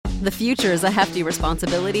The future is a hefty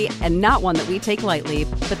responsibility and not one that we take lightly,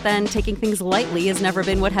 but then taking things lightly has never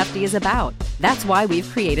been what Hefty is about. That's why we've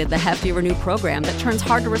created the Hefty Renew program that turns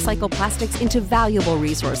hard-to-recycle plastics into valuable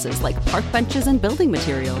resources like park benches and building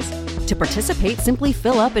materials. To participate, simply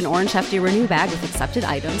fill up an orange Hefty Renew bag with accepted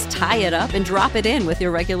items, tie it up, and drop it in with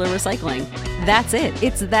your regular recycling. That's it.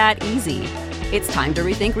 It's that easy. It's time to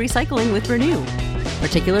rethink recycling with Renew.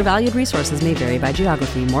 Particular valued resources may vary by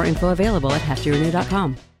geography. More info available at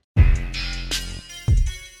heftyrenew.com.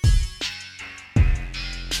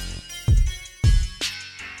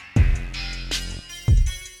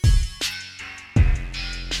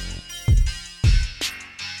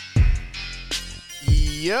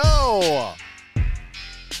 Yo!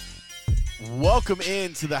 Welcome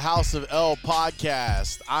into the House of L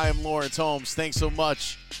podcast. I am Lawrence Holmes. Thanks so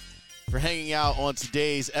much for hanging out on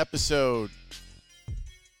today's episode.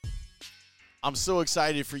 I'm so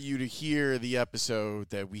excited for you to hear the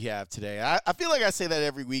episode that we have today. I feel like I say that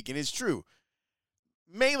every week, and it's true.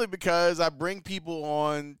 Mainly because I bring people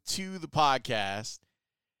on to the podcast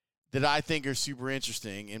that I think are super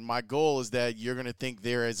interesting, and my goal is that you're going to think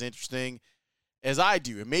they're as interesting as I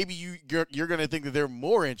do. And maybe you're going to think that they're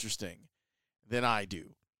more interesting than I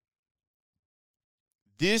do.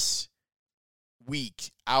 This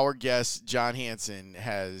week, our guest, John Hanson,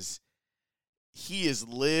 he has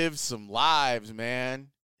lived some lives, man.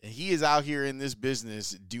 And he is out here in this business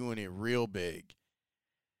doing it real big.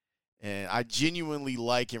 And I genuinely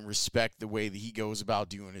like and respect the way that he goes about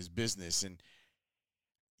doing his business. And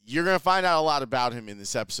you're going to find out a lot about him in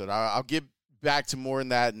this episode. I'll get back to more on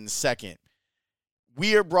that in a second.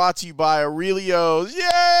 We are brought to you by Aurelio's. Yay!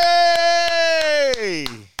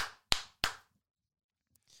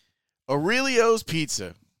 Aurelio's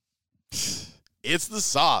Pizza. It's the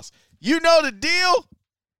sauce. You know the deal.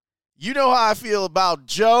 You know how I feel about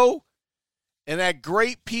Joe and that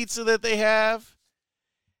great pizza that they have.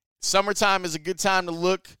 Summertime is a good time to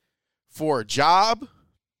look for a job.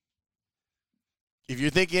 If you're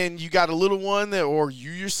thinking you got a little one or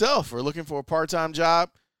you yourself are looking for a part-time job,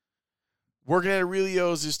 working at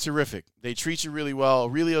Aurelio's is terrific. They treat you really well.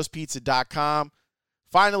 AureliosPizza.com.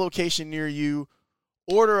 Find a location near you.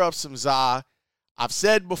 Order up some za. I've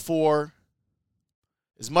said before,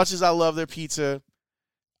 as much as I love their pizza,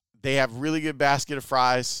 they have really good basket of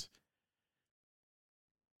fries,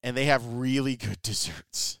 and they have really good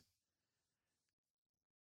desserts.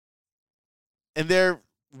 And they're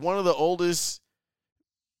one of the oldest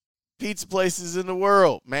pizza places in the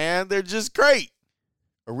world, man. They're just great.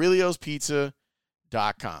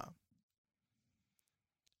 AureliosPizza.com.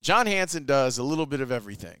 John Hanson does a little bit of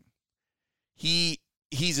everything. He's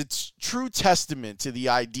a true testament to the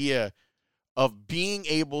idea of being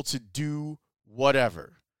able to do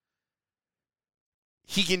whatever.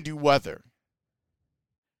 He can do weather.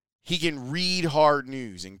 He can read hard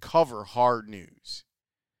news and cover hard news.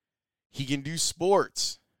 He can do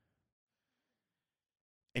sports.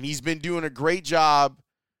 And he's been doing a great job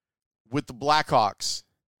with the Blackhawks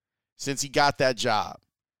since he got that job.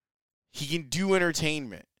 He can do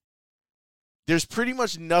entertainment. There's pretty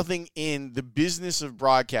much nothing in the business of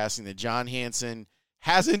broadcasting that John Hanson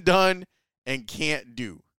hasn't done and can't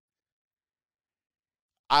do.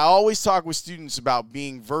 I always talk with students about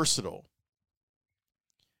being versatile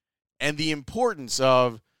and the importance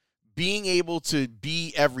of being able to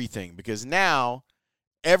be everything, because now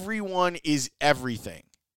everyone is everything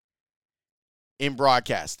in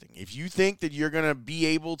broadcasting. If you think that you're going to be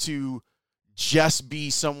able to just be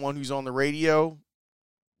someone who's on the radio,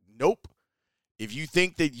 nope. If you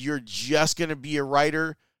think that you're just going to be a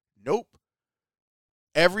writer, nope.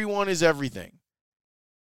 Everyone is everything.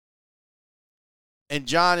 And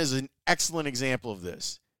John is an excellent example of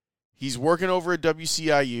this. He's working over at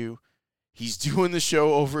WCIU. He's doing the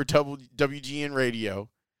show over at WGN Radio.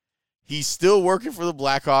 He's still working for the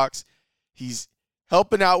Blackhawks. He's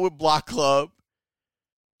helping out with Block Club.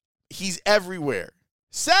 He's everywhere.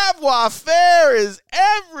 Savoir Faire is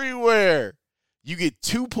everywhere. You get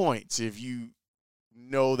 2 points if you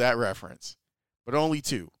know that reference, but only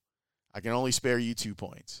 2. I can only spare you 2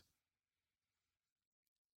 points.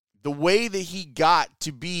 The way that he got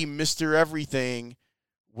to be Mr. Everything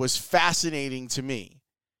was fascinating to me.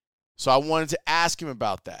 So I wanted to ask him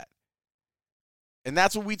about that. And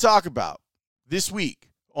that's what we talk about this week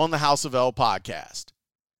on the House of L podcast.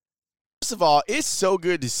 First of all, it's so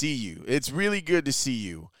good to see you. It's really good to see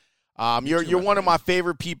you. You're one of my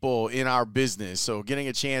favorite people in our business. So getting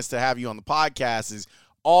a chance to have you on the podcast has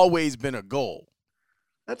always been a goal.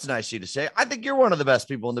 That's nice of you to say. I think you're one of the best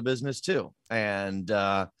people in the business too. And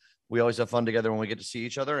we always have fun together when we get to see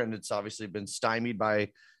each other. And it's obviously been stymied by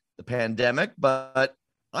the pandemic, but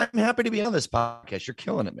I'm happy to be on this podcast. You're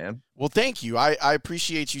killing it, man. Well, thank you. I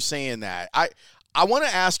appreciate you saying that. I want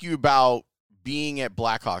to ask you about being at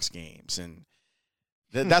Blackhawks games, and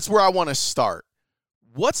that's where I want to start.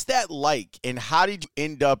 What's that like, and how did you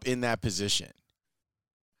end up in that position?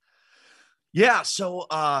 Yeah, so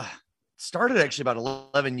started actually about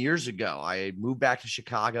 11 years ago. I moved back to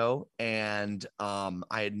Chicago, and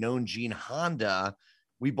I had known Gene Honda.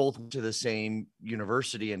 We both went to the same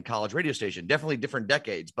university and college radio station, definitely different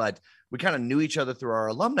decades, but we kind of knew each other through our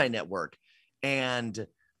alumni network. And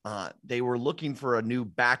they were looking for a new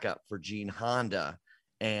backup for Gene Honda.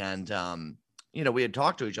 And, we had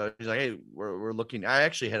talked to each other. He's like, hey, we're looking. I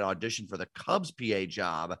actually had auditioned for the Cubs PA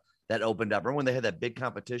job that opened up. Remember when they had that big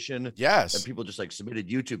competition? Yes. And people just like submitted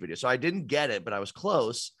YouTube videos. So I didn't get it, but I was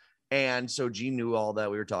close. And so Gene knew all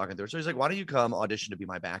that we were talking through. So he's like, why don't you come audition to be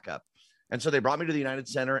my backup? And so they brought me to the United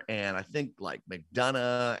Center, and I think like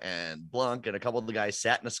McDonough and Blanc and a couple of the guys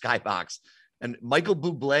sat in a skybox, and Michael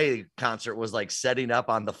Bublé concert was like setting up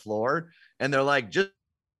on the floor. And they're like, just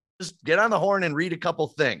get on the horn and read a couple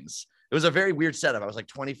things. It was a very weird setup. I was like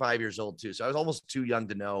 25 years old too. So I was almost too young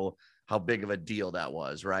to know how big of a deal that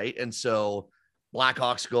was. Right. And so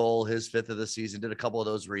Blackhawks goal, his 5th of the season, did a couple of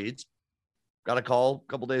those reads, got a call a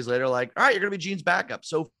couple days later, like, all right, you're going to be Gene's backup.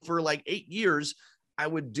 So for like 8 years, I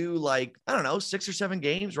would do like, I don't know, 6 or 7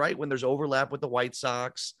 games, right? When there's overlap with the White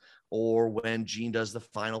Sox, or when Gene does the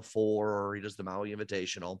Final Four, or he does the Maui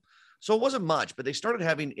Invitational. So it wasn't much, but they started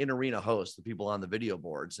having in-arena hosts, the people on the video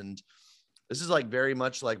boards. And this is like very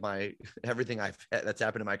much like my everything that's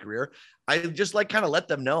happened in my career. I just like kind of let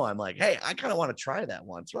them know. I'm like, hey, I kind of want to try that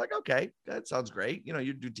once. They're like, okay, that sounds great.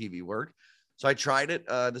 You do TV work. So I tried it.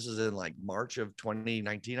 This is in like March of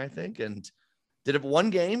 2019, I think, and did it 1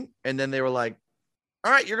 game. And then they were like,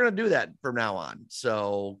 all right, you're going to do that from now on.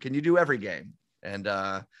 So can you do every game? And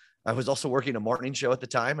I was also working a morning show at the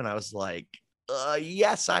time. And I was like,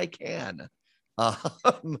 yes, I can.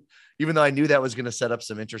 Even though I knew that was going to set up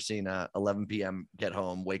some interesting 11 p.m. get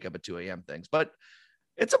home, wake up at 2 a.m. things, but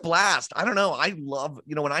it's a blast. I don't know. I love,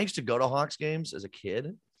 when I used to go to Hawks games as a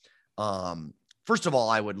kid, first of all,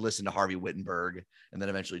 I would listen to Harvey Wittenberg and then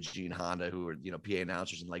eventually Gene Honda, who were, PA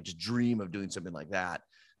announcers, and like just dream of doing something like that.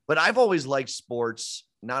 But I've always liked sports,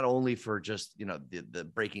 not only for just, the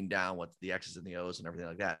breaking down what the X's and the O's and everything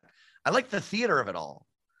like that. I like the theater of it all.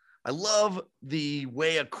 I love the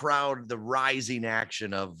way the rising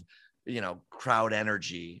action of, crowd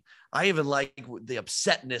energy. I even like the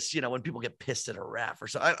upsetness, when people get pissed at a ref or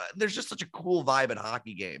so. There's just such a cool vibe at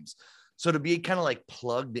hockey games. So to be kind of like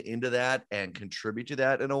plugged into that and contribute to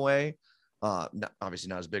that in a way, obviously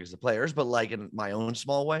not as big as the players, but like in my own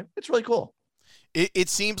small way, it's really cool. It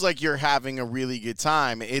seems like you're having a really good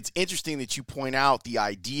time. It's interesting that you point out the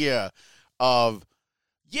idea of,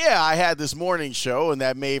 I had this morning show, and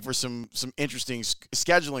that made for some interesting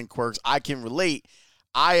scheduling quirks. I can relate.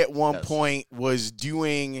 I, at one point, was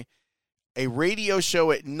doing a radio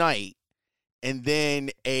show at night and then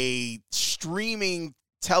a streaming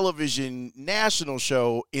television national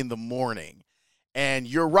show in the morning. And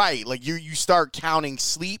you're right. Like, you start counting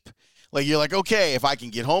sleep. Like, you're like, okay, if I can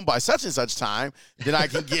get home by such and such time, then I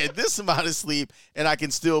can get this amount of sleep and I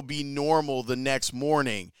can still be normal the next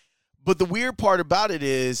morning. But the weird part about it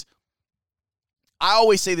is, I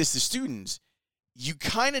always say this to students, you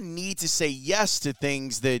kind of need to say yes to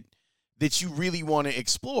things that you really want to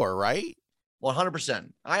explore, right?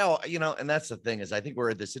 100%. And that's the thing is, I think we're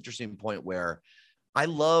at this interesting point where I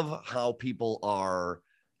love how people are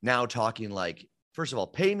now talking like, first of all,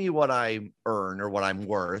 pay me what I earn or what I'm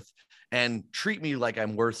worth, and treat me like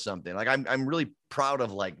I'm worth something. Like I'm really proud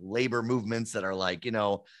of like labor movements that are like,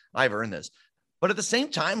 I've earned this. But at the same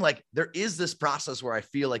time, like there is this process where I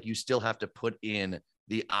feel like you still have to put in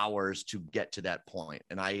the hours to get to that point.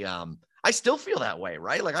 And I still feel that way,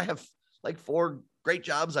 right? Like I have like 4 great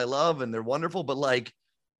jobs I love and they're wonderful, but like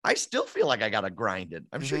I still feel like I got to grind it.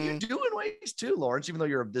 I'm sure you do in ways too, Lawrence, even though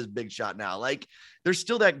you're this big shot now. Like there's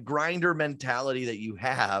still that grinder mentality that you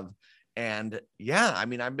have. And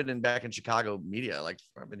I've been back in Chicago media. Like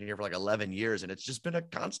I've been here for like 11 years and it's just been a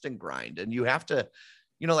constant grind. And you have to,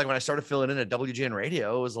 like when I started filling in at WGN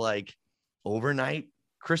radio, it was like overnight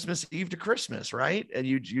Christmas Eve to Christmas. Right. And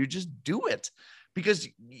you just do it because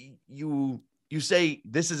you say,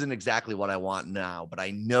 this isn't exactly what I want now, but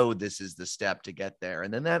I know this is the step to get there.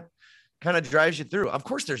 And then that kind of drives you through. Of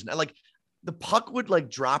course, there's like the puck would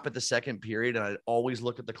like drop at the second period. And I'd always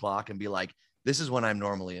look at the clock and be like, this is when I'm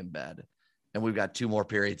normally in bed. And we've got 2 more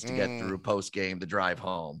periods to get through post game, the drive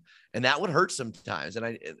home. And that would hurt sometimes.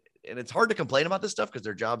 And it's hard to complain about this stuff because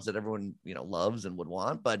they're jobs that everyone, loves and would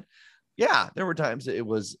want. But yeah, there were times it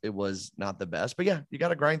was not the best, but yeah, you got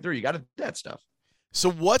to grind through. You got to do that stuff. So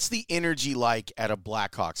what's the energy like at a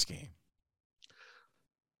Blackhawks game?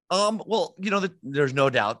 Well, there's no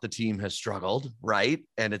doubt the team has struggled, right?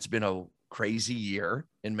 And it's been a crazy year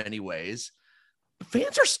in many ways.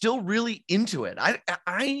 Fans are still really into it. I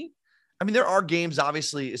mean, there are games,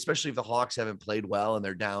 obviously, especially if the Hawks haven't played well and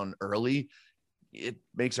they're down early, it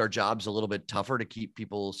makes our jobs a little bit tougher to keep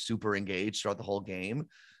people super engaged throughout the whole game.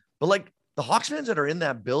 But like the Hawks fans that are in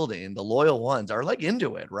that building, the loyal ones are like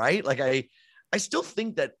into it, right? Like I still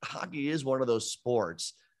think that hockey is one of those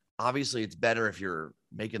sports. Obviously, it's better if you're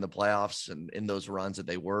making the playoffs and in those runs that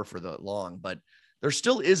they were for the long, but there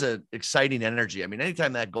still is a exciting energy. I mean,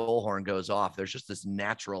 anytime that goal horn goes off, there's just this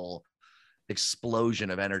natural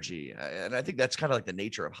explosion of energy. And I think that's kind of like the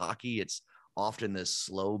nature of hockey. It's often this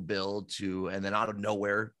slow build to, and then out of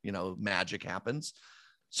nowhere, magic happens.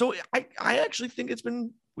 So I actually think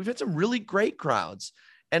we've had some really great crowds.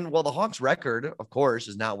 And while the Hawks record, of course,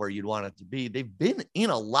 is not where you'd want it to be, they've been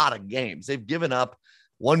in a lot of games. They've given up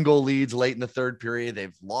 1-goal leads late in the third period.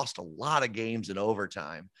 They've lost a lot of games in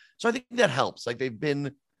overtime. So I think that helps. Like they've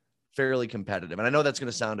been fairly competitive. And I know that's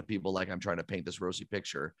going to sound to people like I'm trying to paint this rosy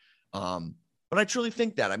picture. But I truly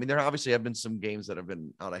think that. I mean, there obviously have been some games that have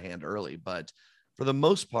been out of hand early, but for the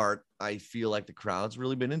most part, I feel like the crowd's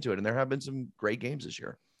really been into it. And there have been some great games this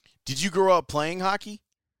year. Did you grow up playing hockey?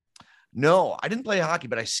 No, I didn't play hockey,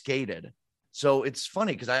 but I skated. So it's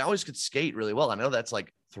funny because I always could skate really well. I know that's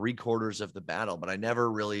like 3/4 of the battle, but I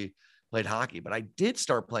never really played hockey. But I did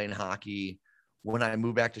start playing hockey when I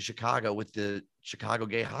moved back to Chicago with the Chicago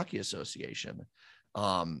Gay Hockey Association.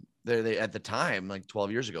 They at the time, like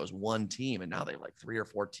 12 years ago, was one team, and now they have like 3 or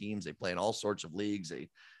 4 teams. They play in all sorts of leagues. They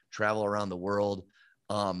travel around the world.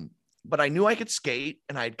 But I knew I could skate,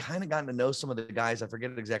 and I'd kind of gotten to know some of the guys. I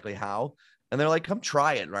forget exactly how. And they're like, come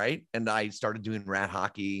try it, right? And I started doing rat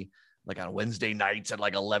hockey like on Wednesday nights at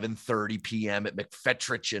like 11:30 p.m. at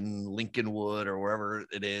McFetrich in Lincolnwood or wherever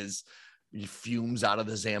it is. Fumes out of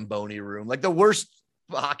the Zamboni room, like the worst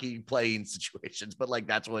hockey playing situations, but like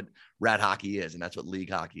that's what rat hockey is, and that's what league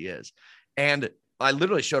hockey is. And I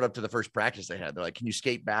literally showed up to the first practice they had. They're like, "Can you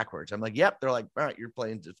skate backwards?" I'm like, "Yep." They're like, "All right, you're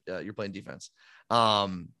playing defense."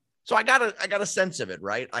 So I got a sense of it,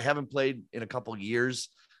 right? I haven't played in a couple years.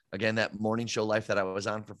 Again, that morning show life that I was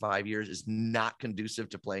on for 5 years is not conducive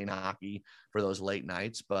to playing hockey for those late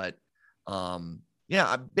nights. But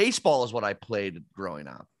baseball is what I played growing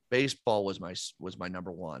up. Baseball was my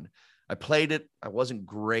number one. I played it. I wasn't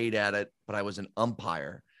great at it, but I was an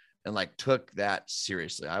umpire and like took that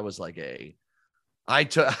seriously. I was like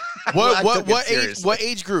what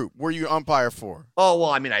age group were you umpire for? Oh, well,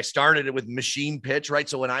 I mean, I started it with machine pitch, right?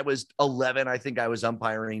 So when I was 11, I think I was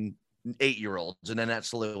umpiring 8-year-olds, and then that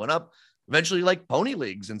slowly went up. Eventually, like pony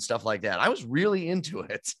leagues and stuff like that. I was really into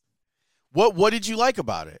it. What did you like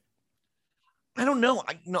about it? I don't know.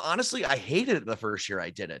 Honestly, I hated it the first year I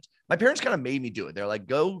did it. My parents kind of made me do it. They're like,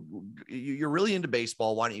 "Go, you're really into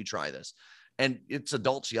baseball. Why don't you try this?" And it's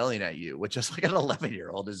adults yelling at you, which is like an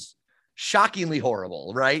 11-year-old is shockingly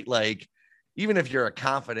horrible, right? Like, even if you're a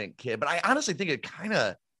confident kid, but I honestly think it kind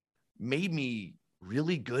of made me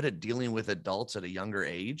really good at dealing with adults at a younger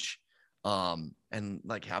age, and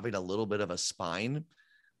like having a little bit of a spine.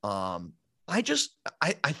 I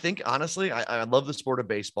think honestly, I love the sport of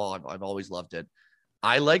baseball. I've always loved it.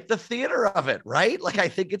 I like the theater of it, right? Like, I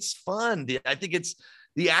think it's fun. I think it's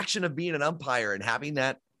the action of being an umpire and having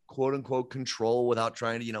that quote unquote control without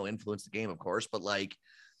trying to, influence the game, of course, but like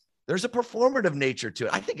there's a performative nature to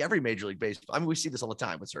it. I think every Major League Baseball, I mean, we see this all the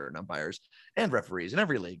time with certain umpires and referees in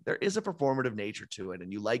every league. There is a performative nature to it.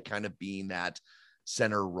 And you like kind of being that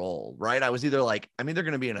center role, right? I was either like, I'm either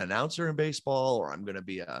going to be an announcer in baseball, or I'm going to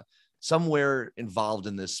be somewhere involved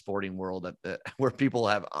in this sporting world where people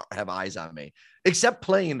have eyes on me, except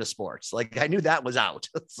playing the sports. Like, I knew that was out.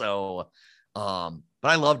 So, but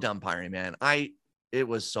I loved umpiring, man. It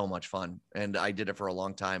was so much fun, and I did it for a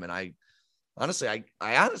long time. And I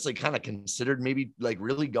honestly kind of considered maybe like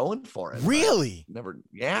really going for it. Really? Never.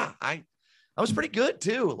 Yeah. I was pretty good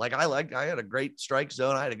too. Like I had a great strike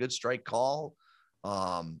zone. I had a good strike call.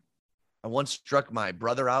 I once struck my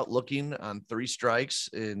brother out looking on 3 strikes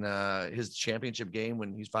in his championship game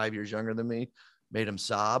when he's 5 years younger than me. Made him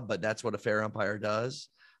sob, but that's what a fair umpire does.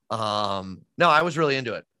 No, I was really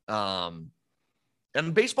into it.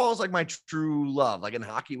 And baseball is like my true love. Like, in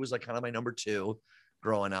hockey was like kind of my number 2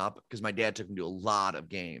 growing up, because my dad took me to a lot of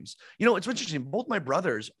games. It's interesting. Both my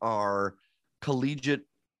brothers are collegiate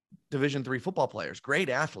Division III football players, great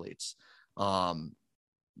athletes.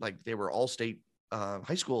 Like, they were all state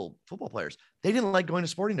high school football players. They didn't like going to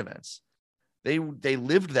sporting events. They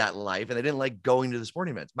lived that life and they didn't like going to the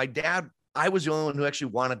sporting events. My dad, I was the only one who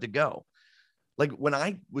actually wanted to go. Like when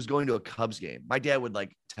I was going to a Cubs game, my dad would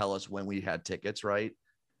like tell us when we had tickets, right?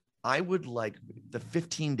 I would like the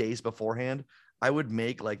 15 days beforehand, I would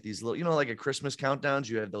make like these little, you know, like a Christmas countdowns.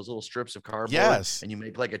 You have those little strips of cardboard Yes. and you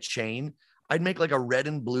make like a chain. I'd make like a red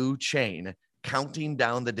and blue chain counting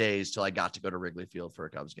down the days till I got to go to Wrigley Field for a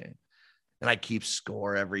Cubs game. And I keep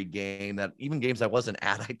score every game, that even games I wasn't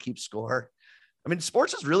at, I'd keep score. I mean,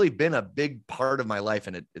 sports has really been a big part of my life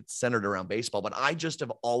and it's centered around baseball, but I just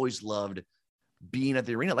have always loved being at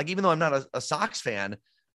the arena. Like, even though I'm not a Sox fan,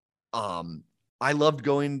 I loved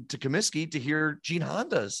going to Comiskey to hear Gene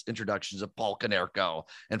Honda's introductions of Paul Konerko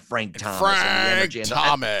and Frank Thomas. Right.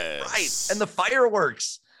 And the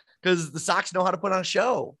fireworks, because the Sox know how to put on a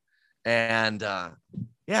show. And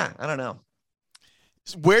yeah, I don't know.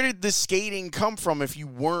 Where did the skating come from if you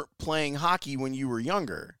weren't playing hockey when you were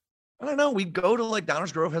younger? I don't know. We'd go to like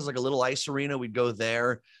Downers Grove has like a little ice arena. We'd go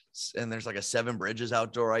there and there's like a Seven Bridges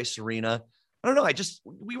outdoor ice arena. I don't know.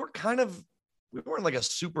 We weren't like a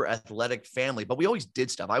super athletic family, but we always did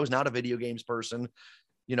stuff. I was not a video games person.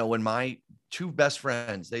 You know, when my two best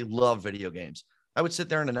friends, they loved video games, I would sit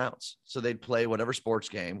there and announce. So they'd play whatever sports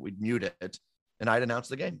game, we'd mute it, and I'd announce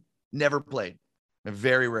the game. Never played,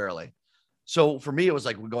 very rarely. So for me, it was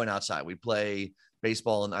like we're going outside. We play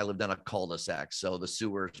baseball, and I lived on a cul-de-sac, so the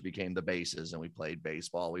sewers became the bases, and we played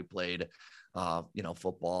baseball. We played,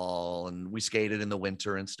 football, and we skated in the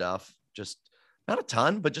winter and stuff. Just not a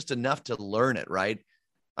ton, but just enough to learn it, right?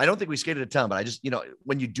 I don't think we skated a ton, but I just,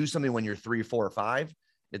 when you do something when you're 3, 4, or 5,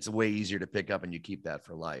 it's way easier to pick up and you keep that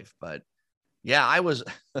for life. But yeah, I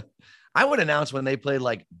would announce when they played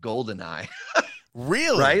like GoldenEye.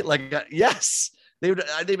 Really? Right? Like, yes. They'd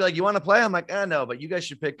be like, you want to play? I'm like, no, but you guys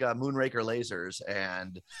should pick Moonraker Lasers,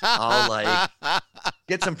 and I'll like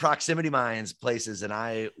get some proximity mines places, and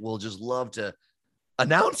I will just love to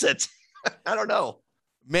announce it. I don't know.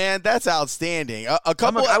 Man, that's outstanding.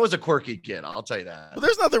 I was a quirky kid, I'll tell you that. Well,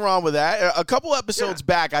 there's nothing wrong with that. A couple episodes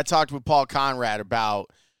back, I talked with Paul Conrad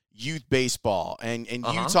about youth baseball and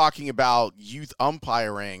you talking about youth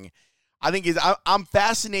umpiring. I think I'm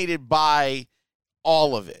fascinated by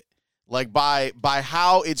all of it, like by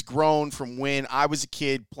how it's grown from when I was a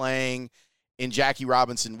kid playing in Jackie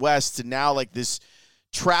Robinson West to now like this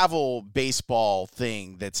travel baseball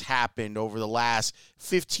thing that's happened over the last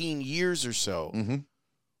 15 years or so. Mm-hmm.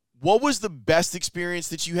 What was the best experience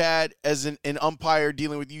that you had as an umpire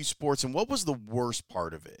dealing with youth sports, and what was the worst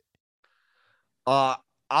part of it?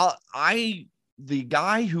 The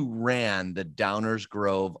guy who ran the Downers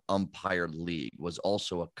Grove Umpire League was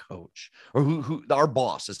also a coach, or who our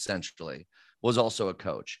boss essentially was also a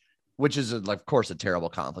coach, which is of course a terrible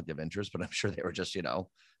conflict of interest, but I'm sure they were just,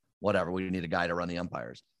 whatever, we need a guy to run the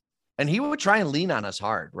umpires. And he would try and lean on us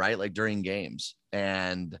hard, right? Like during games,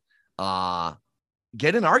 and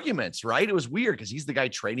get in arguments, right? It was weird because he's the guy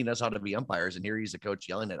training us how to be umpires, and here he's the coach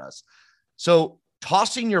yelling at us. So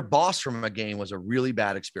tossing your boss from a game was a really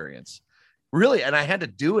bad experience, really. And I had to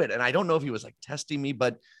do it. And I don't know if he was like testing me,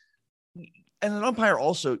 but and an umpire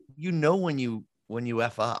also, when you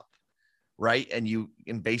F up, right? And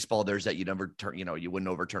in baseball, there's that you never turn, you wouldn't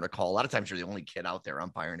overturn a call. A lot of times you're the only kid out there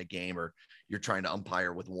umpiring a game, or you're trying to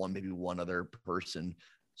umpire with maybe one other person.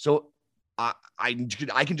 So I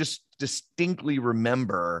can just distinctly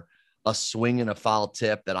remember a swing and a foul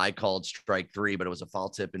tip that I called strike 3, but it was a foul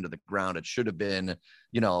tip into the ground. It should have been,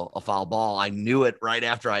 a foul ball. I knew it right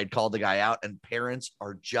after I had called the guy out, and parents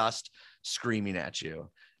are just screaming at you.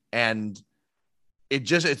 And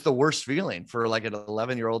it's the worst feeling for like an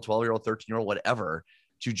 11-year-old, 12-year-old, 13-year-old, whatever,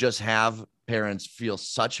 to just have parents feel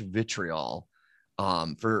such vitriol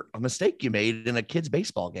for a mistake you made in a kid's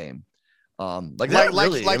baseball game. Like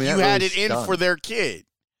you had it in for their kid.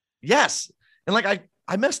 Yes. And like,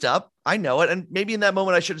 I messed up. I know it. And maybe in that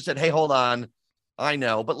moment I should have said, hey, hold on. I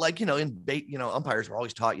know. But like, umpires were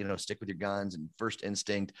always taught, stick with your guns and first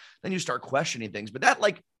instinct. Then you start questioning things, but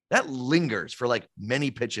that lingers for like many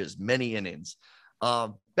pitches, many innings.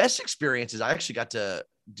 Best experiences. I actually got to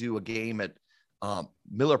do a game at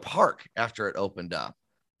Miller Park after it opened up.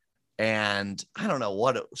 And I don't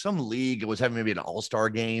know some league was having maybe an all-star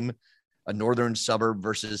game, a northern suburb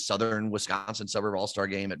versus southern Wisconsin suburb all-star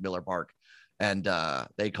game at Miller Park. And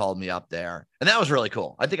they called me up there, and that was really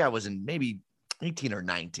cool. I think I was in maybe 18 or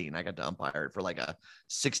 19. I got to umpire for like a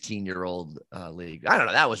 16-year-old league. I don't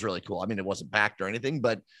know. That was really cool. I mean, it wasn't packed or anything,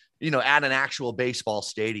 but at an actual baseball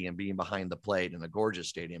stadium, being behind the plate in a gorgeous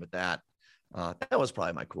stadium at that was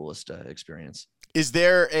probably my coolest experience. Is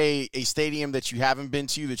there a stadium that you haven't been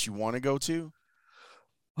to that you want to go to?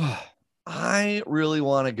 I really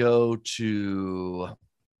want to go to.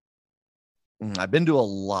 I've been to a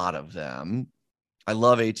lot of them. I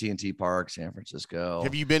love AT&T Park, San Francisco.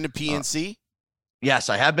 Have you been to PNC? Yes,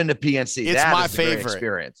 I have been to PNC. It's that my is a great favorite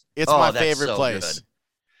experience. It's my that's favorite so place. Good.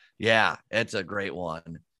 Yeah, it's a great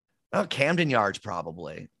one. Oh, Camden Yards,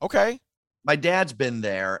 probably. Okay. My dad's been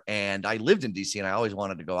there, and I lived in DC, and I always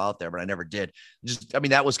wanted to go out there, but I never did.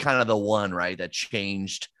 That was kind of the one, right, that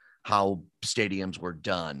changed how stadiums were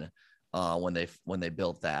done when they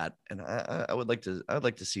built that. And I would like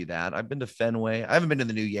to see that. I've been to Fenway. I haven't been to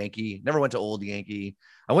the new Yankee. Never went to old Yankee.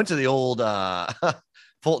 I went to the old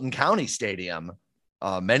Fulton County Stadium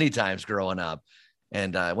many times growing up.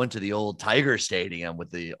 And I went to the old Tiger Stadium with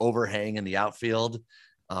the overhang in the outfield.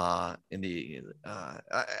 I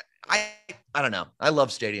don't know. I love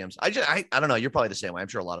stadiums. I don't know. You're probably the same way. I'm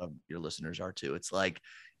sure a lot of your listeners are too. It's like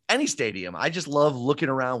any stadium. I just love looking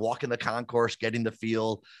around, walking the concourse, getting the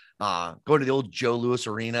feel. Going to the old Joe Louis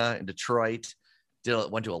Arena in Detroit.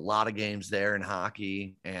 Went to a lot of games there in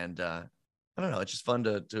hockey, and I don't know. It's just fun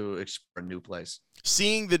to explore a new place.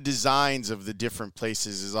 Seeing the designs of the different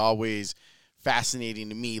places is always fascinating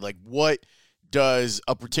to me. Like, what does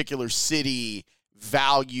a particular city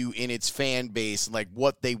value in its fan base, like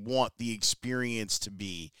what they want the experience to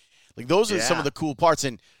be? Like, those are some of the cool parts.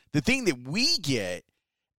 And the thing that we get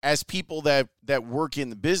as people that work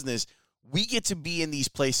in the business, we get to be in these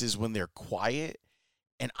places when they're quiet.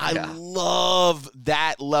 And I love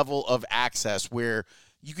that level of access where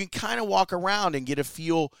you can kind of walk around and get a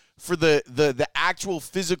feel for the actual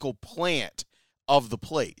physical plant of the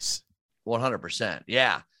place. 100%.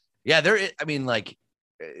 Yeah. I mean, like,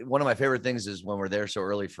 one of my favorite things is when we're there so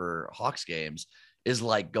early for Hawks games is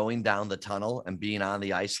like going down the tunnel and being on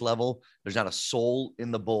the ice level. There's not a soul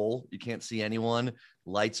in the bowl. You can't see anyone.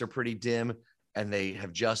 Lights are pretty dim, and they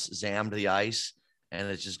have just zammed the ice, and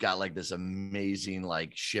it's just got like this amazing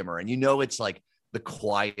like shimmer. And it's like the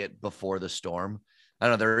quiet before the storm. I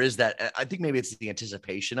don't know. There is that. I think maybe it's the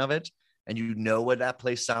anticipation of it, and what that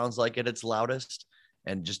place sounds like at its loudest.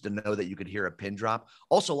 And just to know that you could hear a pin drop.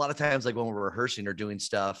 Also, a lot of times, like when we're rehearsing or doing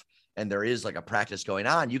stuff and there is like a practice going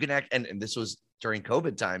on, you can and this was during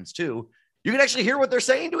COVID times too, you can actually hear what they're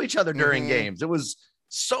saying to each other during games. It was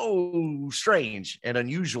so strange and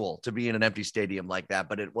unusual to be in an empty stadium like that,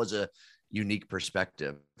 but it was a unique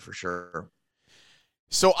perspective for sure.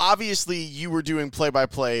 So obviously you were doing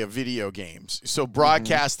play-by-play of video games. So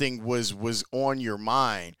broadcasting was on your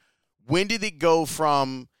mind. When did it go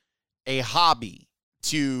from a hobby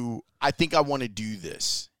to, I think I want to do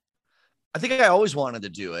this? I think I always wanted to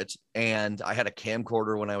do it. And I had a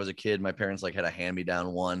camcorder when I was a kid. My parents had a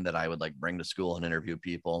hand-me-down one that I would bring to school and interview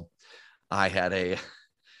people. I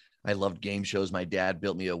loved game shows. My dad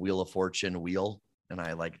built me a Wheel of Fortune wheel. And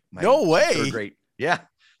no way.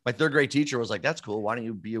 My third grade teacher was like, that's cool. Why don't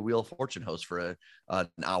you be a Wheel of Fortune host for an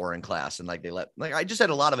hour in class? And I just had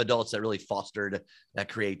a lot of adults that really fostered that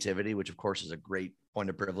creativity, which of course is a great point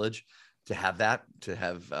of privilege to have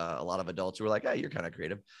a lot of adults who were like, hey, you're kind of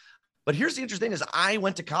creative. But here's the interesting thing is I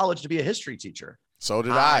went to college to be a history teacher. So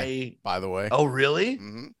did I, by the way. Oh, really?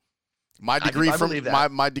 Mm-hmm. My degree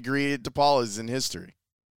my degree at DePaul is in history.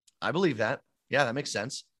 I believe that. Yeah, that makes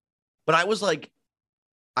sense. But I was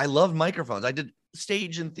I loved microphones. I did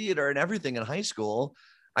stage and theater and everything in high school.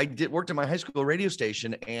 I worked at my high school radio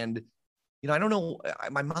station, and I don't know.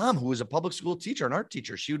 My mom, who was a public school teacher, an art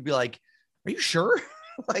teacher, she would be like, "Are you sure?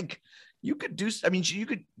 You could do. I mean, you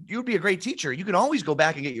would be a great teacher. You can always go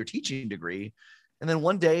back and get your teaching degree." And then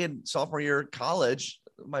one day in sophomore year of college,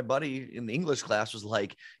 my buddy in the English class was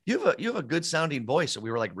like, you have a good sounding voice. So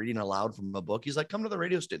we were reading aloud from a book. He's like, come to the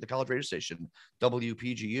college radio station,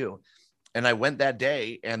 WPGU. And I went that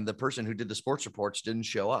day, and the person who did the sports reports didn't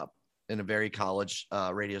show up in a very college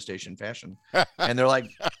radio station fashion. And they're like,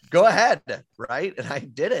 go ahead. Right. And I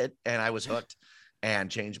did it, and I was hooked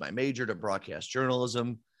and changed my major to broadcast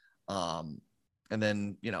journalism. And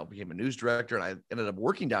then, became a news director, and I ended up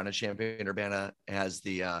working down at Champaign-Urbana as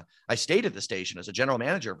I stayed at the station as a general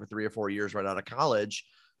manager for 3 or 4 years right out of college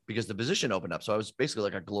because the position opened up. So I was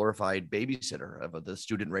basically a glorified babysitter of the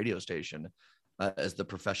student radio station as the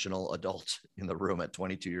professional adult in the room at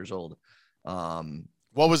 22 years old.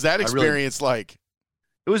 What was that experience like?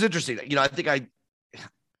 It was interesting. I think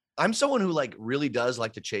I'm someone who really does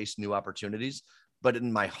like to chase new opportunities, but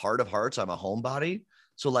in my heart of hearts, I'm a homebody.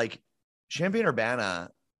 So Champaign-Urbana,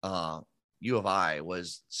 U of I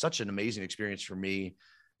was such an amazing experience for me.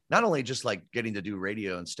 Not only just getting to do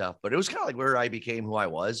radio and stuff, but it was kind of where I became who I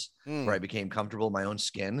was, where I became comfortable in my own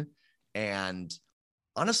skin. And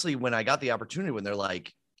honestly, when I got the opportunity, when they're I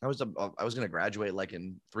was going to graduate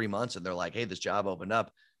in 3 months, and they're like, hey, this job opened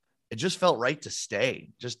up. it just felt right to stay,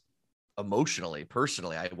 just emotionally,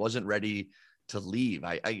 personally. I wasn't ready to leave.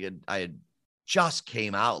 I had just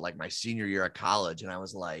came out like my senior year of college, and I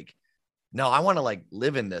was like, no, I want to like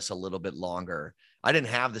live in this a little bit longer. I didn't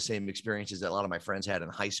have the same experiences that a lot of my friends had in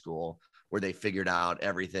high school where they figured out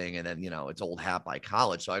everything and then, it's old hat by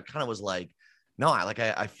college. So I kind of was like, no,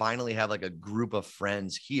 I finally have like a group of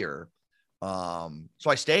friends here. So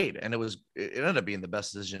I stayed, and it ended up being the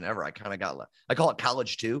best decision ever. I kind of I call it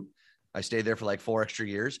college too. I stayed there for like 4 extra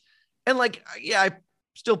years, and like, yeah, I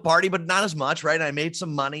still party, but not as much. Right. I made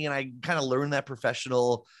some money, and I kind of learned that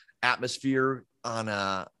professional atmosphere on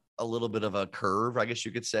a little bit of a curve, I guess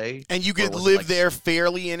you could say. And you could live there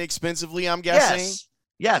fairly inexpensively, I'm guessing. Yes.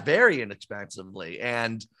 Yeah, very inexpensively.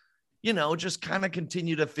 And, just kind of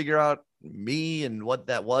continue to figure out me and what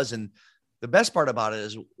that was. And the best part about it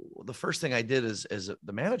is the first thing I did as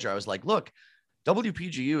the manager, I was like, look,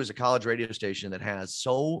 WPGU is a college radio station that has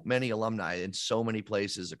so many alumni in so many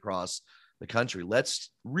places across the country. Let's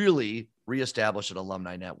really reestablish an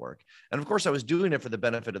alumni network. And of course, I was doing it for the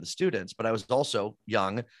benefit of the students, but I was also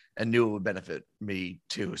young and knew it would benefit me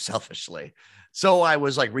too, selfishly. So I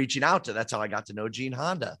was like reaching out that's how I got to know Gene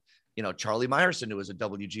Honda, Charlie Meyerson, who was a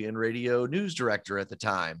WGN radio news director at the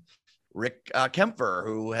time, Rick Kempfer,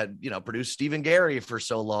 who had, produced Stephen Gary for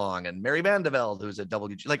so long, and Mary Vandeveld, who's at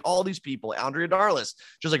WG, like all these people, Andrea Darlis,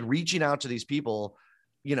 just like reaching out to these people,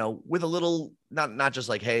 with a little, not just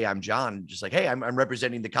like, hey, I'm John, just like, hey, I'm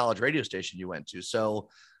representing the college radio station you went to. So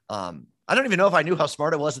I don't even know if I knew how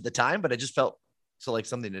smart it was at the time, but I just felt so like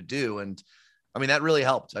something to do. And I mean, that really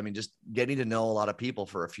helped. I mean, just getting to know a lot of people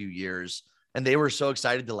for a few years, and they were so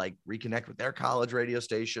excited to like reconnect with their college radio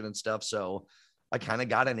station and stuff. So I kind of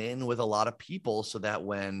got an in with a lot of people, so that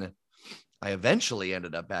when I eventually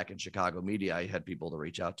ended up back in Chicago media, I had people to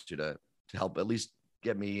reach out to help at least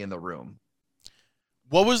get me in the room.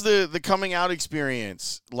 What was the coming out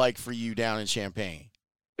experience like for you down in Champaign?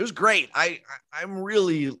 It was great. I'm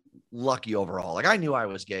really lucky overall. Like, I knew I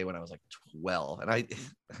was gay when I was like 12, and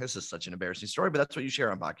this is such an embarrassing story, but that's what you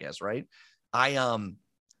share on podcasts, right? I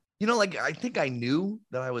think I knew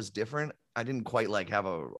that I was different. I didn't quite like have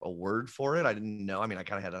a word for it. I didn't know. I mean, I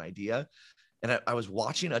kind of had an idea, and I was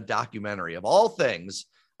watching a documentary of all things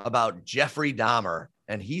about Jeffrey Dahmer.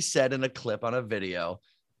 And he said in a clip on a video,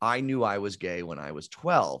 I knew I was gay when I was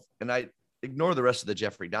 12. And I ignore the rest of the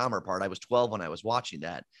Jeffrey Dahmer part. I was 12 when I was watching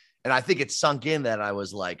that. And I think it sunk in that I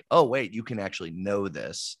was like, oh, wait, you can actually know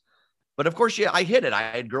this. But of course, yeah, I hid it. I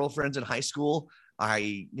had girlfriends in high school.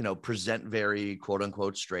 I, present very quote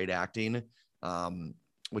unquote straight acting,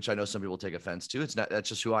 which I know some people take offense to. That's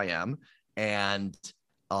just who I am. And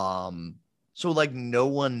so like no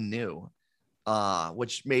one knew,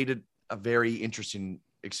 which made it a very interesting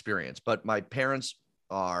experience. But my parents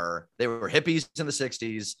they were hippies in the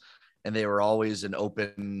 60s, and they were always an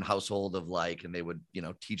open household of like, and they would,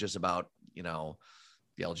 teach us about,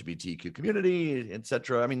 the LGBTQ community, et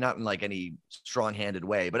cetera. I mean, not in like any strong-handed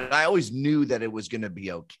way, but I always knew that it was going to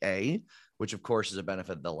be okay, which of course is a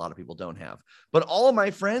benefit that a lot of people don't have. But all of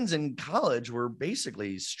my friends in college were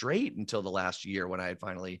basically straight until the last year when I had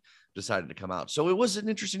finally decided to come out. So it was an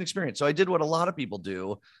interesting experience. So I did what a lot of people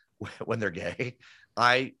do when they're gay.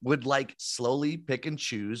 I would like slowly pick and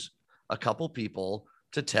choose a couple people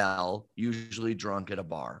to tell, usually drunk at a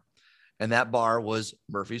bar. And that bar was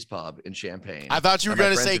Murphy's Pub in Champaign. I thought you were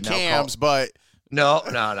going to say Cam's, but no.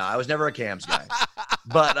 I was never a Cam's guy.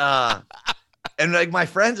 But and like my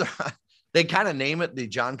friends, they kind of name it the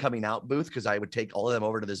John Coming Out booth, because I would take all of them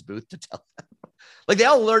over to this booth to tell them. Like, they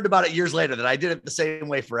all learned about it years later that I did it the same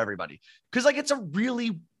way for everybody, because like it's a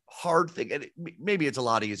really hard thing, and maybe it's a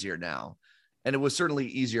lot easier now, and it was certainly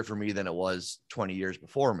easier for me than it was 20 years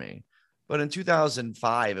before me. But in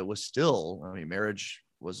 2005, it was still, I mean, marriage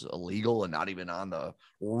was illegal and not even on the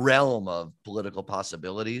realm of political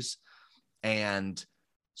possibilities. And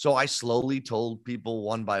so I slowly told people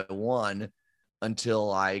one by one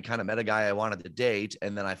until I kind of met a guy I wanted to date.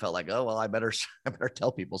 And then I felt like, oh, well, I better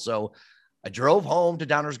tell people. So I drove home to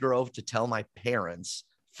Downers Grove to tell my parents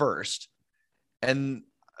first. And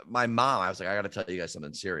my mom, I was like, I got to tell you guys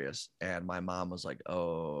something serious. And my mom was like,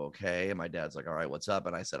 oh, okay. And my dad's like, all right, what's up?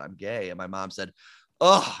 And I said, I'm gay. And my mom said,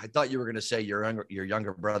 oh, I thought you were going to say your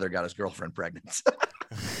younger brother got his girlfriend pregnant.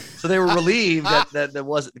 So they were relieved that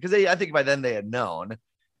wasn't, because I think by then they had known.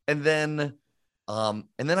 And then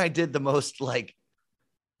I did the most like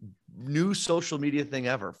new social media thing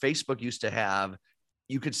ever. Facebook used to have,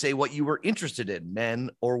 you could say what you were interested in, men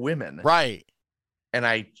or women. Right. And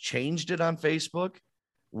I changed it on Facebook,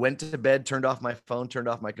 went to bed, turned off my phone, turned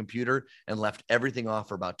off my computer, and left everything off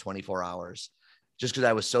for about 24 hours. just because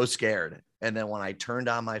I was so scared. And then when I turned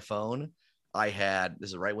on my phone, this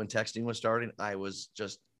is right when texting was starting. I was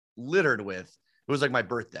just littered with, it was like my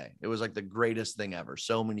birthday. It was like the greatest thing ever.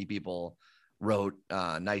 So many people wrote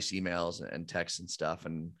nice emails and texts and stuff.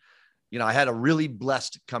 And, I had a really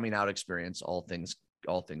blessed coming out experience, all things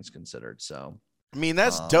considered. So, I mean,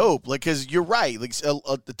 that's dope. Like, cause you're right. Like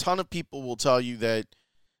a ton of people will tell you that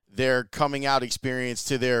their coming out experience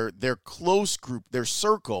to their close group, their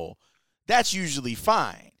circle, that's usually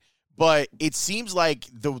fine. But it seems like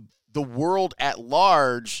the world at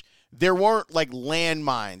large, there weren't like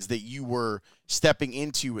landmines that you were stepping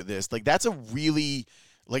into with this. Like, that's a really,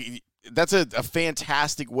 like, that's a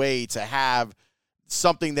fantastic way to have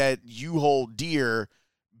something that you hold dear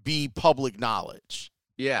be public knowledge.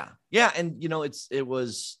 Yeah. Yeah. And, it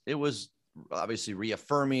was obviously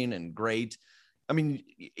reaffirming and great. I mean,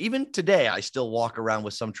 even today, I still walk around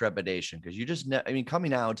with some trepidation because you just,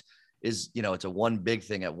 coming out is, it's a one big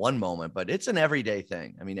thing at one moment, but it's an everyday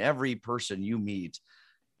thing. I mean, every person you meet,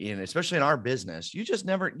 especially in our business, you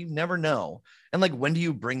never know. And like, when do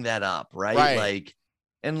you bring that up? Right. Like,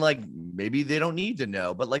 and like, maybe they don't need to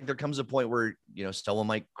know, but like, there comes a point where, someone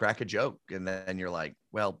might crack a joke and then you're like,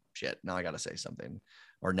 well, shit, now I got to say something,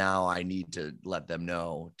 or now I need to let them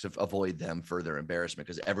know to avoid them further embarrassment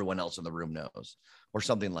because everyone else in the room knows, or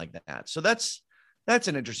something like that. So that's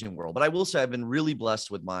an interesting world. But I will say I've been really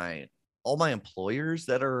blessed with all my employers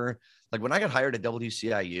that are like, when I got hired at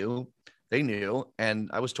WCIU, they knew,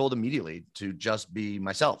 and I was told immediately to just be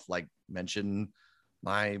myself, like mention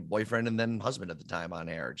my boyfriend and then husband at the time on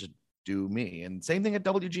air, just do me. And same thing at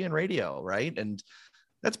WGN Radio, right? And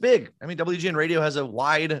that's big. I mean, WGN Radio has a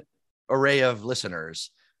wide array of listeners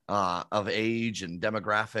of age and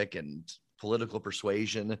demographic and political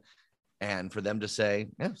persuasion. And for them to say,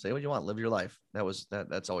 yeah, say what you want, live your life.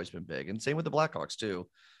 That's always been big. And same with the Blackhawks too.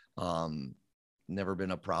 Never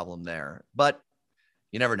been a problem there, but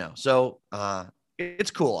you never know. So it's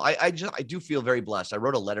cool. I do feel very blessed. I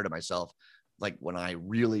wrote a letter to myself, like when I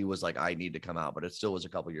really was like, I need to come out, but it still was a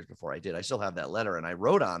couple years before I did. I still have that letter. And I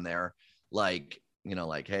wrote on there, like,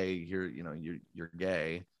 like, hey, you're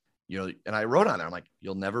gay, and I wrote on there, I'm like,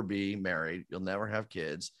 you'll never be married. You'll never have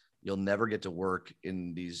kids. You'll never get to work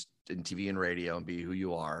in TV and radio and be who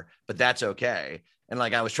you are, but that's okay. And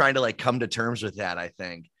like, I was trying to like come to terms with that, I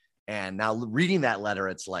think. And now reading that letter,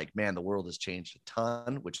 it's like, man, the world has changed a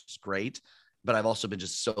ton, which is great. But I've also been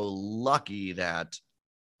just so lucky that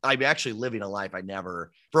I'm actually living a life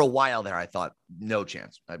for a while there, I thought no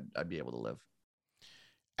chance I'd be able to live.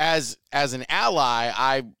 As an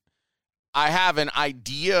ally, I have an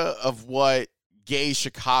idea of what gay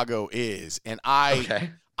Chicago is. And I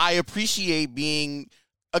appreciate being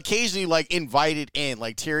occasionally like invited in,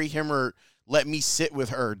 like Terry Himmer let me sit with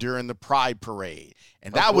her during the Pride Parade.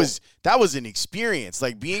 And that was an experience.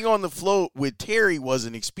 Like being on the float with Terry was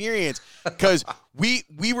an experience because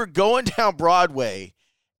we were going down Broadway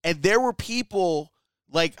and there were people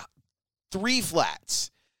like 3 flats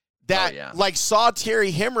that like saw Terry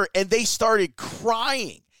Himmer and they started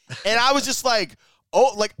crying. And I was just like,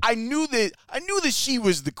 oh, like I knew that she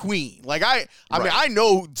was the queen. Like I mean, I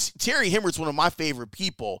know Terry Himmer's one of my favorite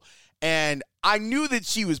people and I knew that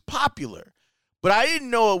she was popular. But I didn't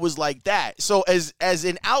know it was like that. So as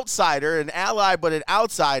an outsider, an ally, but an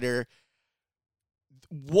outsider,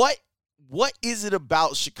 what is it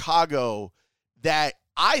about Chicago that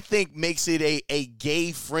I think makes it a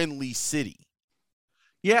gay-friendly city?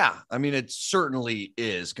 Yeah, I mean, it certainly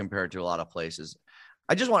is compared to a lot of places.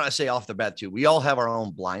 I just want to say off the bat, too, we all have our own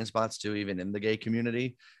blind spots, too, even in the gay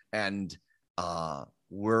community. And even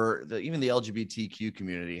the LGBTQ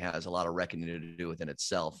community has a lot of reckoning to do within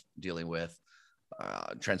itself, dealing with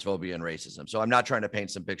transphobia and racism. So I'm not trying to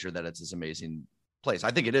paint some picture that it's this amazing place.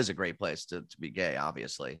 I think it is a great place to be gay,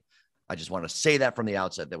 obviously. I just want to say that from the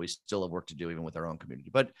outset that we still have work to do even with our own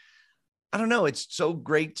community. But I don't know. It's so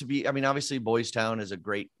great to be. I mean, obviously, Boys Town is a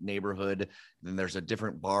great neighborhood. Then there's a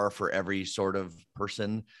different bar for every sort of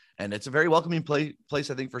person. And it's a very welcoming place,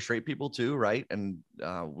 I think, for straight people, too. Right. And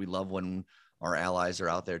we love when our allies are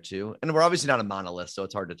out there, too. And we're obviously not a monolith, so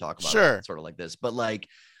it's hard to talk about it sort of like this. But like,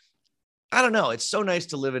 I don't know. It's so nice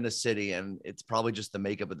to live in a city, and it's probably just the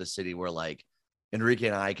makeup of the city where like Enrique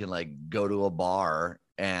and I can like go to a bar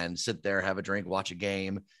and sit there, have a drink, watch a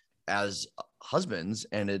game as husbands.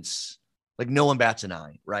 And it's like, no one bats an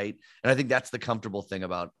eye. Right. And I think that's the comfortable thing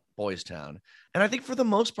about Boys Town. And I think for the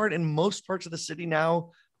most part, in most parts of the city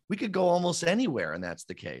now, we could go almost anywhere. And that's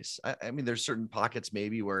the case. I mean, there's certain pockets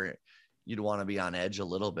maybe where you'd want to be on edge a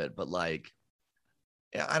little bit, but like,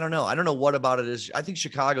 I don't know. I don't know what about it is. I think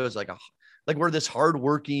Chicago is like like we're this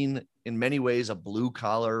hardworking, in many ways, a blue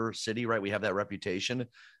collar city, right? We have that reputation,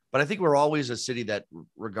 but I think we're always a city that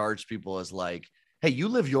regards people as like, hey, you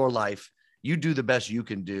live your life, you do the best you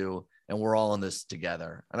can do, and we're all in this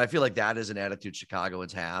together. And I feel like that is an attitude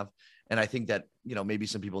Chicagoans have. And I think that, maybe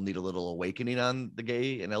some people need a little awakening on the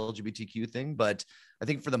gay and LGBTQ thing, but I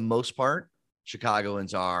think for the most part,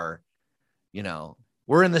 Chicagoans are,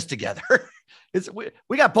 we're in this together.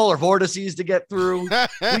 We got polar vortices to get through.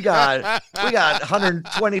 We got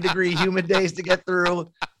 120-degree humid days to get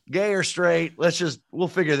through. Gay or straight, we'll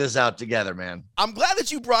figure this out together, man. I'm glad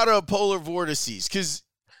that you brought up polar vortices, because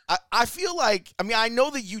I feel like, I know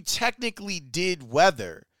that you technically did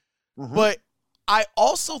weather, but I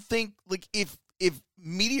also think like if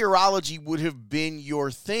meteorology would have been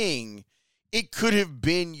your thing, it could have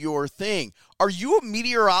been your thing. Are you a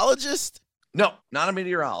meteorologist? No, not a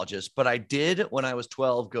meteorologist, but I did, when I was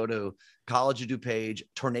 12, go to College of DuPage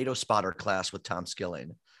tornado spotter class with Tom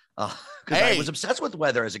Skilling. Because I was obsessed with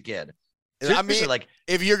weather as a kid. Seriously, like,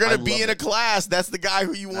 if you're going to be in a class, that's the guy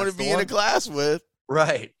who you want to be in a class with.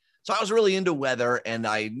 Right. So I was really into weather, and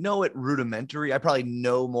I know it rudimentary. I probably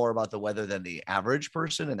know more about the weather than the average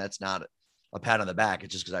person, and that's not a pat on the back.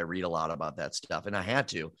 It's just because I read a lot about that stuff, and I had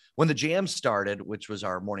to. When the Jam started, which was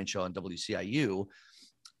our morning show on WCIU,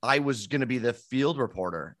 I was going to be the field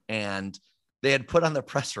reporter, and they had put on the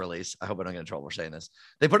press release. I hope I don't get in trouble for saying this.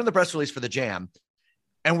 They put on the press release for the Jam,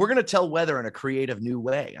 and we're going to tell weather in a creative new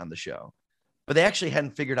way on the show. But they actually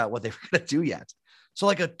hadn't figured out what they were going to do yet. So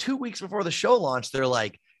like 2 weeks before the show launched, they're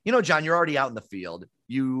like, John, you're already out in the field.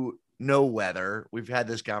 You know weather. We've had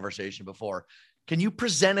this conversation before. Can you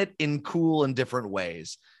present it in cool and different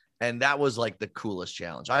ways? And that was like the coolest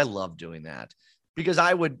challenge. I love doing that because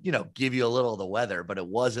I would, give you a little of the weather, but it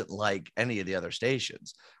wasn't like any of the other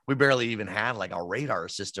stations. We barely even had like a radar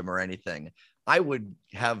system or anything. I would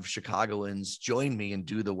have Chicagoans join me and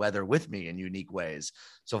do the weather with me in unique ways.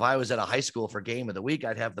 So if I was at a high school for game of the week,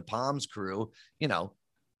 I'd have the Palms crew,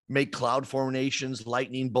 make cloud formations,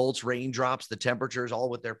 lightning bolts, raindrops, the temperatures, all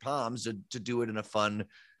with their palms to do it in a fun,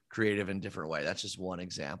 creative, and different way. That's just one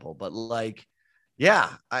example. But like, yeah,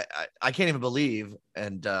 I can't even believe,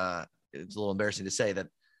 and it's a little embarrassing to say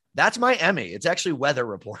that's my Emmy. It's actually weather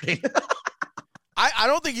reporting. I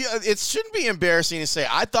don't think it shouldn't be embarrassing to say.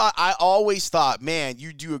 I always thought, man,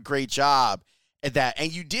 you do a great job at that.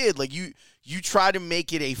 And you did. Like you try to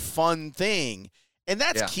make it a fun thing. And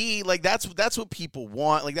that's key. Like that's what people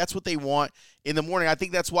want. Like that's what they want in the morning. I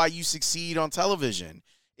think that's why you succeed on television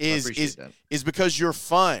is because you're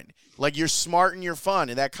fun. Like you're smart and you're fun.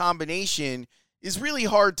 And that combination is really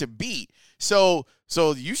hard to beat. So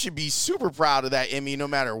you should be super proud of that Emmy no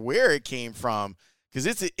matter where it came from.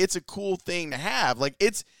 Because it's a cool thing to have. Like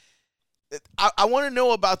I want to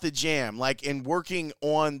know about the Jam, like in working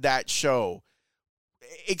on that show.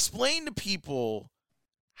 Explain to people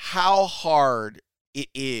how hard it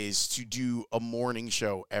is to do a morning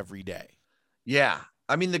show every day. Yeah.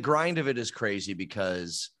 I mean, the grind of it is crazy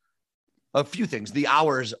because a few things. The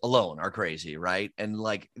hours alone are crazy, right? And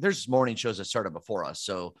like there's morning shows that started before us.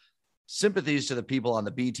 So sympathies to the people on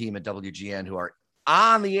the B team at WGN who are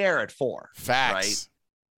on the air at 4. Facts. Right?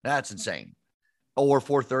 That's insane. Or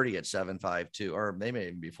 4:30 at 7:52, or they may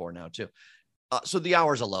even be 4 now too. So the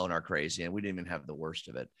hours alone are crazy, and we didn't even have the worst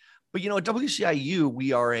of it. But at WCIU,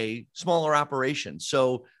 we are a smaller operation,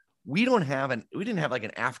 so we didn't have like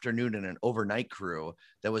an afternoon and an overnight crew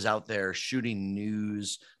that was out there shooting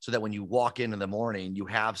news, so that when you walk in the morning, you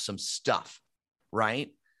have some stuff,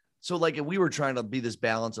 right? So like we were trying to be this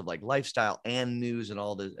balance of like lifestyle and news and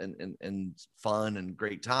all this and fun and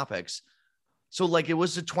great topics. So like it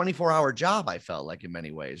was a 24-hour job, I felt like in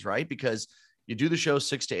many ways, right? Because you do the show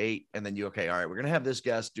 6 to 8 and then all right, we're going to have this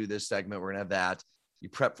guest do this segment. We're going to have that. You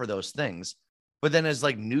prep for those things. But then as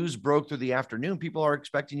like news broke through the afternoon, people are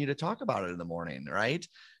expecting you to talk about it in the morning, right?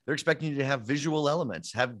 They're expecting you to have visual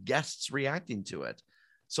elements, have guests reacting to it.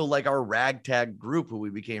 So like our ragtag group, who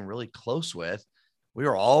we became really close with, we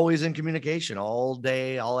were always in communication all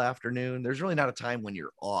day, all afternoon. There's really not a time when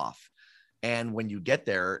you're off. And when you get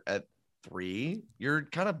there at 3, you're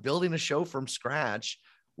kind of building a show from scratch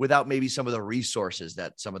without maybe some of the resources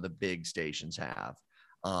that some of the big stations have.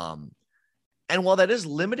 And while that is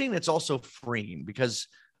limiting, it's also freeing because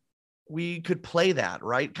we could play that,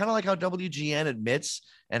 right? Kind of like how WGN admits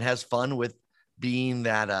and has fun with being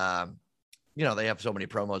that, they have so many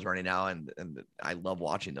promos running now, and I love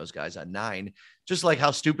watching those guys on 9, just like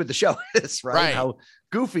how stupid the show is, right? How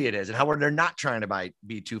goofy it is, and how they're not trying to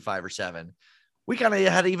be 2, 5, or 7. We kind of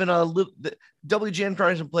had even a little WGN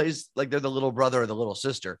Carson plays like they're the little brother or the little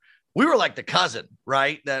sister. we were like the cousin,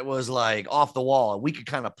 right? That was like off the wall, and we could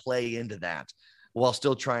kind of play into that while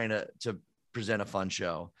still trying to present a fun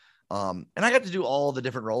show. And I got to do all the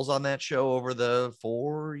different roles on that show over the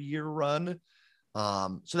 4-year run.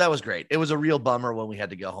 So that was great. It was a real bummer when we had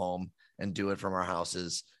to go home and do it from our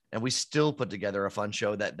houses, and we still put together a fun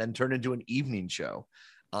show that then turned into an evening show.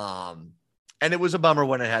 And it was a bummer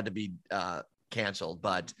when it had to be canceled,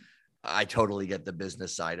 but I totally get the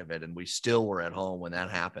business side of it. And we still were at home when that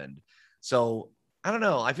happened. So I don't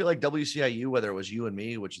know. I feel like WCIU, whether it was You and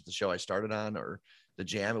Me, which is the show I started on, or the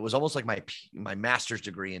Jam, it was almost like my master's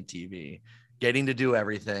degree in TV, getting to do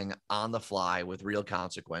everything on the fly with real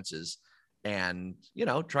consequences and,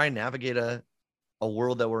 try and navigate a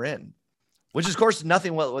world that we're in, which is, of course,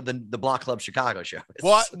 nothing what the Block Club Chicago show is.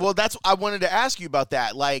 Well, that's, I wanted to ask you about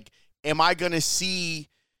that. Like, am I going to see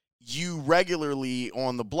you regularly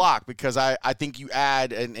on the block? Because I think you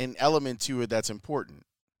add an element to it that's important.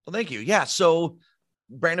 Well, thank you. Yeah. So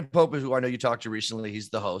Brandon Pope, who I know you talked to recently, he's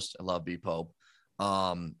the host. I love B Pope.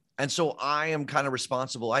 And so I am kind of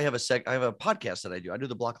responsible. I have a podcast that I do. I do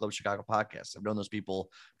the Block Club Chicago podcast. I've known those people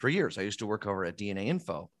for years. I used to work over at DNA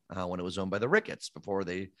Info when it was owned by the Ricketts before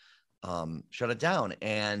they shut it down.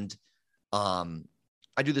 And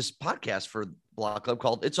I do this podcast for Block Club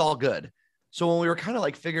called It's All Good. So when we were kind of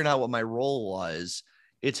like figuring out what my role was,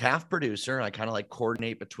 it's half producer. And I kind of like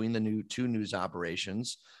coordinate between the two news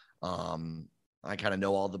operations. I kind of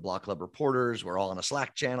know all the Block Club reporters. We're all on a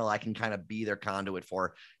Slack channel. I can kind of be their conduit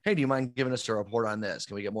for, hey, do you mind giving us a report on this?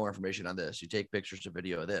 Can we get more information on this? You take pictures or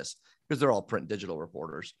video of this, because they're all print digital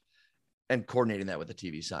reporters, and coordinating that with the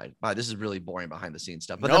TV side. Wow, this is really boring behind the scenes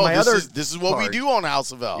stuff. But no, then this is what we do on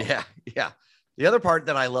House of L. Yeah. Yeah. The other part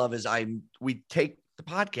that I love is we take the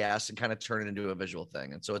podcast and kind of turn it into a visual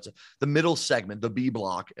thing. And so it's the middle segment, the B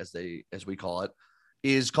block, as we call it,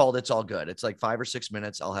 is called It's All Good. It's like 5 or 6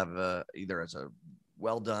 minutes. I'll have either as a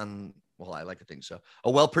well done, well, I like to think so, a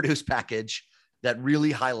well-produced package that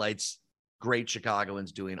really highlights great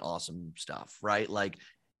Chicagoans doing awesome stuff, right? Like,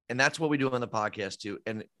 and that's what we do on the podcast too.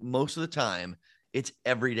 And most of the time it's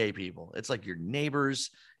everyday people. It's like your neighbors.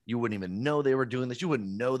 You wouldn't even know they were doing this. You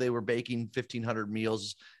wouldn't know they were baking 1,500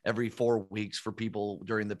 meals every 4 weeks for people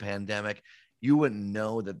during the pandemic. You wouldn't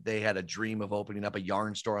know that they had a dream of opening up a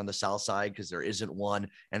yarn store on the South Side because there isn't one.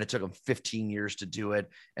 And it took them 15 years to do it.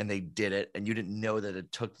 And they did it. And you didn't know that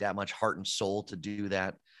it took that much heart and soul to do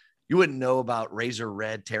that. You wouldn't know about Razor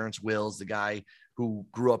Red, Terrence Wills, the guy who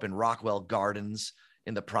grew up in Rockwell Gardens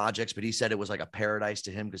in the projects, but he said it was like a paradise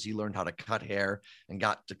to him because he learned how to cut hair and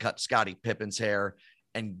got to cut Scottie Pippen's hair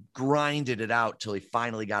and grinded it out till he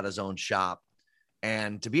finally got his own shop.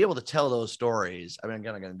 And to be able to tell those stories, I mean, I'm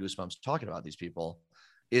going to goosebumps talking about these people,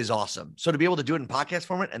 is awesome. So to be able to do it in podcast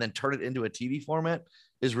format and then turn it into a TV format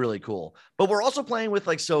is really cool. But we're also playing with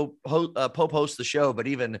Pope hosts the show, but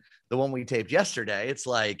even the one we taped yesterday, it's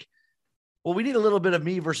like, well, we need a little bit of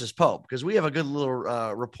me versus Pope because we have a good little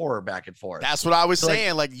rapport back and forth. That's what I was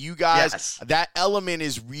saying. Like you guys, yes. That element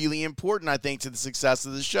is really important, I think, to the success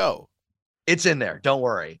of the show. It's in there. Don't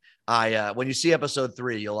worry. When you see episode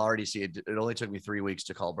 3, you'll already see it. It only took me 3 weeks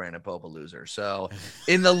to call Brandon Pope a loser. So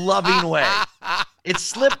in the loving way, it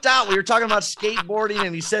slipped out. We were talking about skateboarding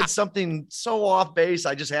and he said something so off base.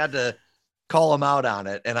 I just had to call him out on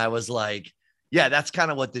it. And I was like, yeah, that's kind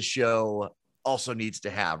of what this show also needs to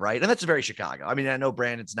have. Right. And that's very Chicago. I mean, I know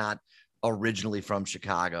Brandon's not originally from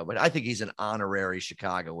Chicago, but I think he's an honorary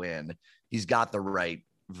Chicagoan. He's got the right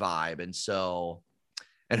vibe. And so,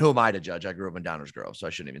 and who am I to judge? I grew up in Downers Grove, so I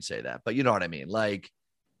shouldn't even say that. But you know what I mean? Like,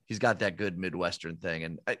 he's got that good Midwestern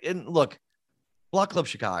thing. And look, Block Club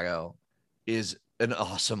Chicago is an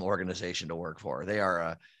awesome organization to work for. They are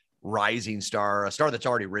a rising star, a star that's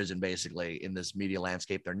already risen, basically, in this media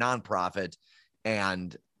landscape. They're nonprofit.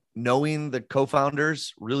 And knowing the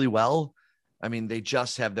co-founders really well, I mean, they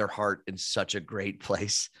just have their heart in such a great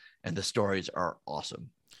place. And the stories are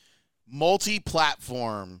awesome.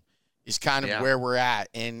 Multi-platform is kind of where we're at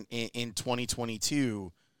in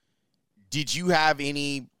 2022. Did you have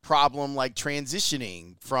any problem like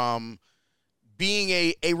transitioning from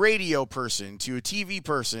being a radio person to a TV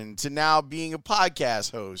person to now being a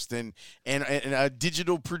podcast host and a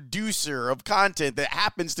digital producer of content that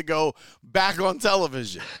happens to go back on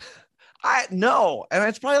television? No. And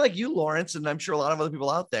it's probably like you, Lawrence, and I'm sure a lot of other people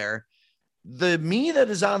out there. The me that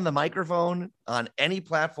is on the microphone on any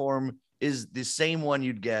platform is the same one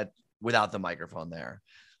you'd get without the microphone there.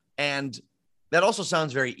 And that also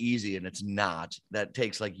sounds very easy, and it's not. That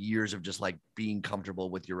takes like years of just like being comfortable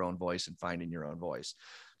with your own voice and finding your own voice.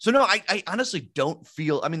 So no, I honestly don't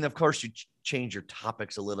feel, I mean, of course you change your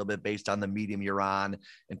topics a little bit based on the medium you're on,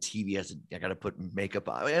 and TV I got to put makeup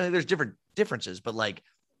on. I mean, there's different differences, but like,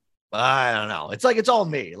 I don't know. It's like, it's all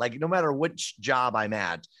me. Like no matter which job I'm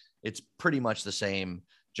at, it's pretty much the same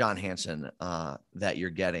John Hanson that you're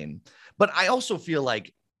getting. But I also feel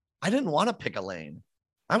like I didn't want to pick a lane.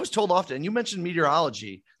 I was told often, and you mentioned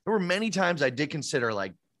meteorology. There were many times I did consider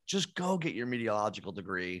like, just go get your meteorological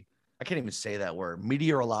degree. I can't even say that word,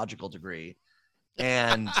 meteorological degree,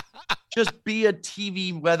 and just be a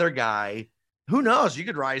TV weather guy. Who knows? You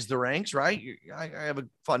could rise the ranks, right? I have a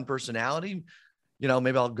fun personality. You know,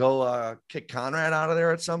 maybe I'll go kick Conrad out of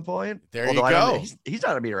there at some point. There you go. He's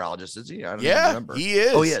not a meteorologist, is he? I don't remember. He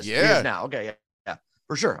is. Oh, he is. Yeah. He is now. Okay. Yeah,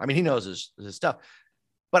 for sure. I mean, he knows his stuff.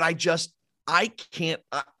 But I can't,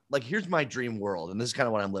 like, here's my dream world. And this is kind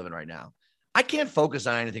of what I'm living right now. I can't focus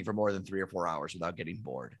on anything for more than 3 or 4 hours without getting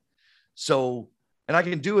bored. So, and I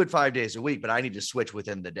can do it 5 days a week, but I need to switch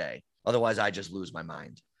within the day. Otherwise, I just lose my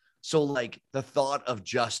mind. So, like, the thought of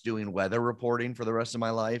just doing weather reporting for the rest of my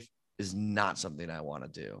life is not something I want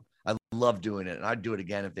to do. I love doing it, and I'd do it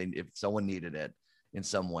again if someone needed it in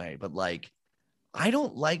some way. But like, I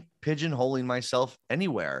don't like pigeonholing myself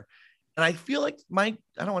anywhere. And I feel like I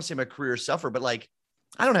don't want to say my career suffered, but like,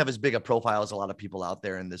 I don't have as big a profile as a lot of people out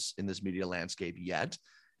there in this media landscape yet.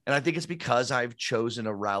 And I think it's because I've chosen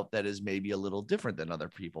a route that is maybe a little different than other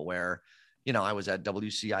people, where, you know, I was at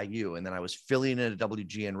WCIU and then I was filling in at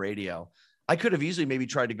WGN radio. I could have easily maybe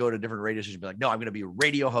tried to go to a different radio station and be like, no, I'm going to be a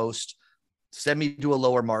radio host, send me to a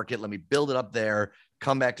lower market. Let me build it up there,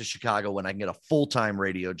 come back to Chicago when I can get a full-time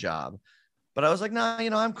radio job. But I was like, nah, you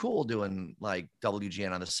know, I'm cool doing like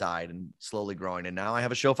WGN on the side and slowly growing. And now I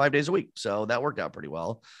have a show 5 days a week. So that worked out pretty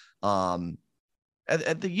well.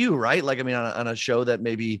 At the U, right? Like, I mean, on a show that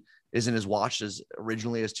maybe isn't as watched as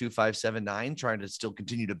originally as 2579, trying to still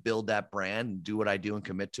continue to build that brand and do what I do and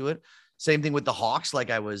commit to it. Same thing with the Hawks. Like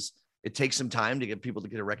it takes some time to get people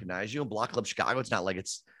to recognize you. And Block Club Chicago, it's not like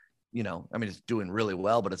it's, you know, I mean, it's doing really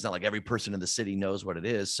well, but it's not like every person in the city knows what it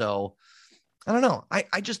is. So I don't know.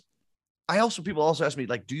 People also ask me,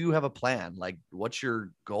 like, do you have a plan? Like, what's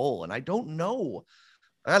your goal? And I don't know.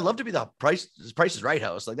 I'd love to be the Price is Right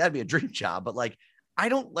host. Like, that'd be a dream job. But like, I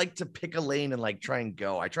don't like to pick a lane and like try and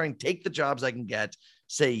go. I try and take the jobs I can get,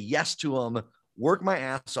 say yes to them, work my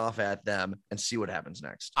ass off at them, and see what happens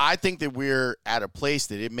next. I think that we're at a place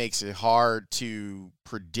that it makes it hard to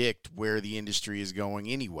predict where the industry is going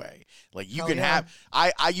anyway. Like you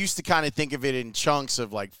I used to kind of think of it in chunks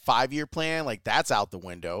of like 5-year plan, like that's out the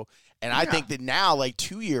window. And I think that now like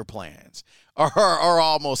 2-year plans are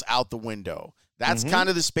almost out the window. That's kind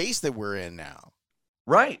of the space that we're in now.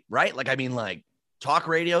 Right. Like, I mean, like talk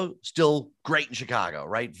radio, still great in Chicago,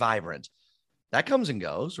 right? Vibrant. That comes and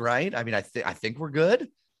goes, right? I mean, I think we're good.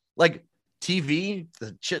 Like TV,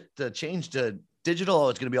 the change to digital,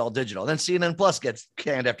 it's going to be all digital. Then CNN Plus gets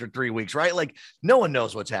canned after 3 weeks, right? Like no one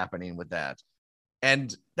knows what's happening with that.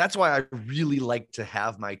 And that's why I really like to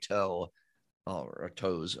have my toe or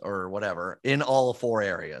toes or whatever in all 4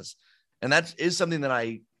 areas. And that is something that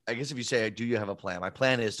I guess if you say, do you have a plan? My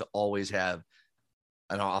plan is to always have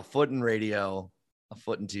a foot in radio, a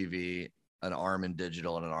foot in TV, an arm in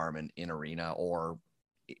digital, and an arm in arena or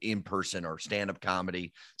in person or stand-up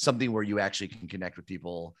comedy, something where you actually can connect with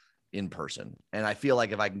people in person. And I feel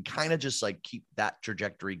like if I can kind of just like keep that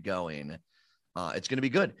trajectory going, it's going to be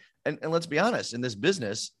good. And let's be honest, in this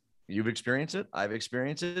business, you've experienced it. I've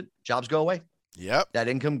experienced it. Jobs go away. Yep. That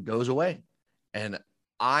income goes away. And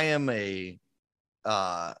I am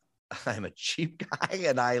I'm a cheap guy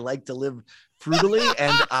and I like to live frugally.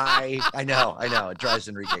 And I know it drives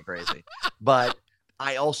Enrique crazy, but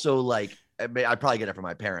I also like, I probably get it from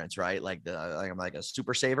my parents, right? Like I'm like a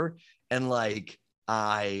super saver. And like,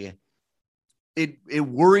 it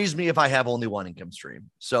worries me if I have only one income stream.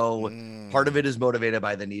 So part of it is motivated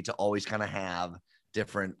by the need to always kind of have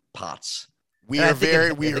different pots. We are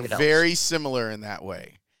very similar in that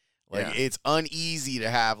way. Like it's uneasy to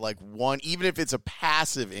have like one, even if it's a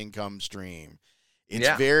passive income stream, it's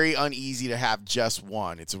very uneasy to have just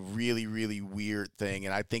one. It's a really, really weird thing.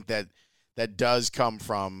 And I think that does come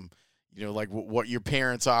from, you know, like what your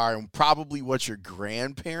parents are and probably what your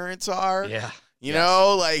grandparents are. Yeah. You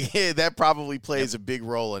know, like that probably plays a big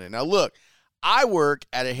role in it. Now, look, I work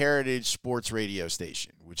at a heritage sports radio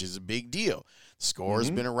station, which is a big deal. Score's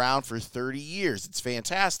been around for 30 years. It's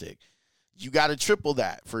fantastic. You got to triple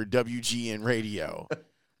that for WGN radio.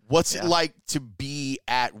 What's it like to be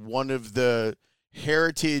at one of the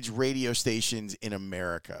heritage radio stations in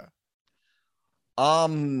America? I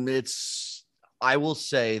will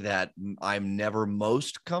say that I'm never more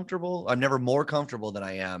comfortable than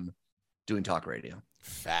I am doing talk radio.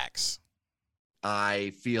 Facts.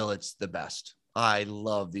 I feel it's the best. I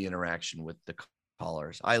love the interaction with the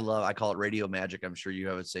callers. I call it radio magic. I'm sure you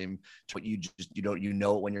have the same, but you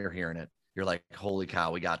know it when you're hearing it. You're like, holy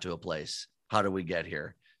cow, we got to a place. How did we get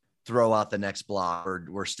here? Throw out the next block, or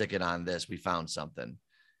we're sticking on this. We found something.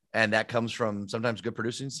 And that comes from sometimes good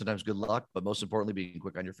producing, sometimes good luck, but most importantly, being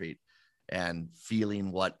quick on your feet and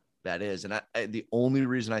feeling what that is. And the only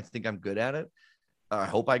reason I think I'm good at it, I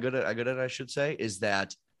hope I'm good at it, I should say, is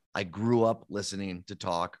that I grew up listening to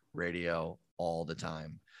talk radio all the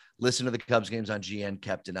time. Listen to the Cubs games on GN,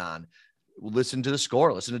 kept it on. Listen to the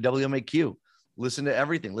score, listen to WMAQ, listen to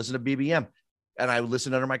everything, listen to BBM. And I would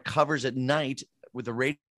listen under my covers at night with the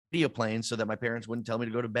radio playing so that my parents wouldn't tell me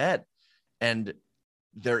to go to bed. And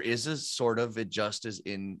there is a sort of, it just is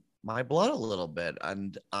in my blood a little bit.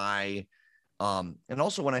 And and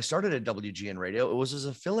also when I started at WGN radio, it was as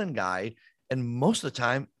a fill-in guy. And most of the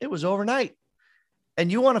time it was overnight.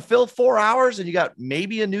 And you want to fill 4 hours and you got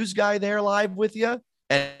maybe a news guy there live with you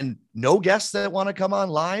and no guests that want to come on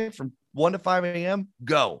live from 1 to 5 a.m.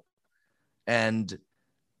 Go. And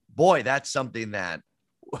boy, that's something that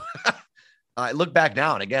I look back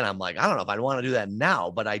now and again, I'm like, I don't know if I'd want to do that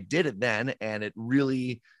now, but I did it then. And it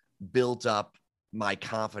really built up my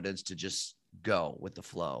confidence to just go with the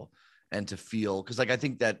flow and to feel, because like, I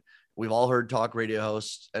think that we've all heard talk radio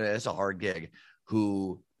hosts, and it's a hard gig,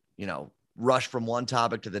 who, rush from one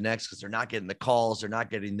topic to the next because they're not getting the calls, they're not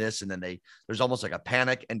getting this. And then there's almost like a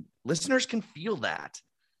panic, and listeners can feel that.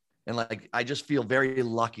 And like, I just feel very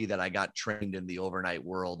lucky that I got trained in the overnight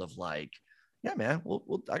world of like, yeah, man,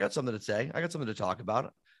 I got something to say. I got something to talk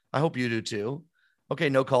about. I hope you do too. Okay,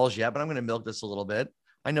 no calls yet, but I'm going to milk this a little bit.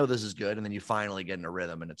 I know this is good. And then you finally get in a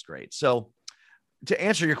rhythm and it's great. So to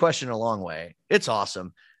answer your question in a long way, it's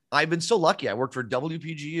awesome. I've been so lucky. I worked for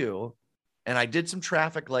WPGU and I did some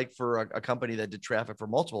traffic, like for a company that did traffic for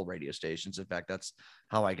multiple radio stations. In fact, that's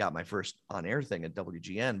how I got my first on air thing at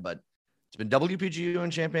WGN, but it's been WPGU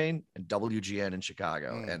in Champaign and WGN in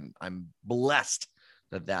Chicago. And I'm blessed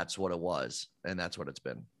that that's what it was. And that's what it's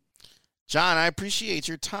been. John, I appreciate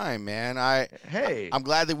your time, man. I'm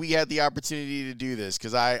glad that we had the opportunity to do this,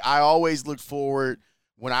 because I always look forward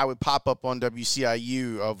when I would pop up on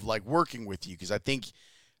WCIU of like working with you, because I think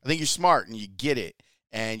you're smart and you get it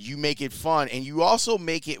and you make it fun, and you also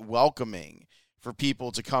make it welcoming for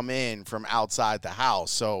people to come in from outside the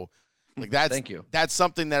house. So like Thank you. That's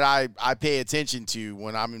something that I pay attention to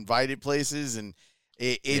when I'm invited places, and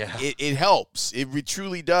it helps. It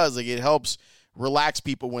truly does. Like, it helps relax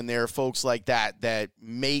people when there are folks like that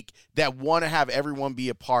want to have everyone be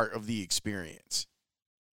a part of the experience.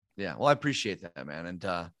 Yeah. Well, I appreciate that, man.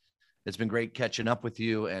 And it's been great catching up with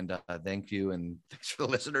you, and thank you. And thanks for the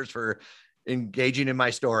listeners for engaging in my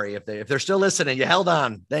story. If they're still listening, you held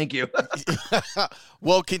on. Thank you.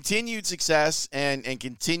 Well, continued success and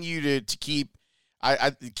continue to keep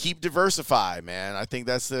diversified, man. I think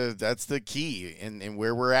that's the key in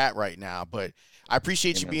where we're at right now. But I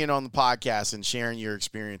appreciate you being on the podcast and sharing your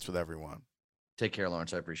experience with everyone. Take care,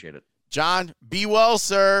 Lawrence. I appreciate it. John, be well,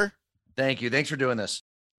 sir. Thank you. Thanks for doing this.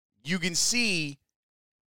 You can see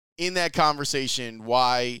in that conversation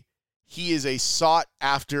why he is a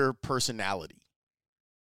sought-after personality.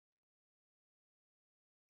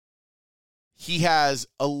 He has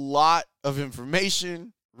a lot of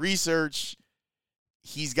information, research.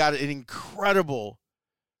 He's got an incredible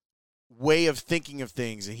way of thinking of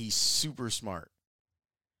things, and he's super smart.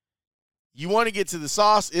 You want to get to the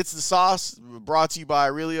sauce? It's the sauce, brought to you by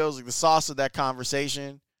Aurelio's. Like, the sauce of that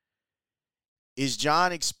conversation is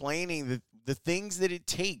John explaining the things that it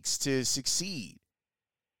takes to succeed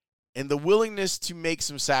and the willingness to make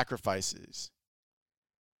some sacrifices.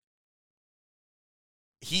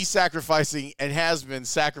 He's sacrificing and has been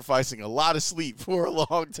sacrificing a lot of sleep for a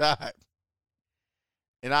long time.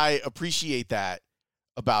 And I appreciate that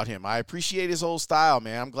about him. I appreciate his whole style,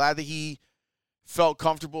 man. I'm glad that he felt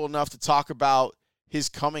comfortable enough to talk about his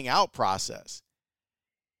coming out process.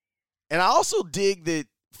 And I also dig that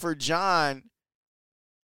for John,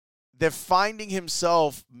 that finding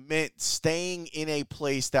himself meant staying in a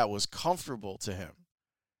place that was comfortable to him.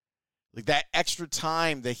 Like that extra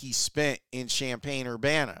time that he spent in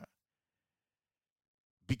Champaign-Urbana,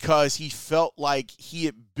 because he felt like he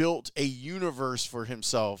had built a universe for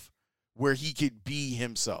himself where he could be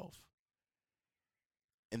himself.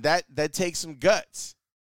 And that takes some guts.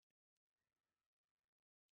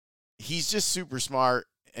 He's just super smart,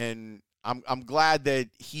 and I'm glad that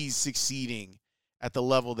he's succeeding at the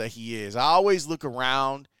level that he is. I always look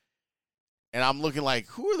around And I'm looking like,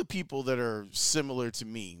 who are the people that are similar to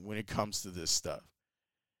me when it comes to this stuff?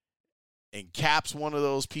 And Cap's one of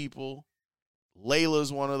those people.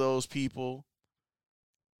 Layla's one of those people.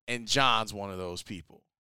 And John's one of those people.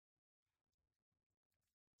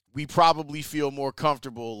 We probably feel more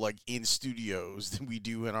comfortable like in studios than we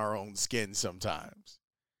do in our own skin sometimes.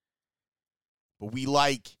 But we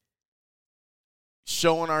like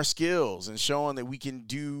showing our skills and showing that we can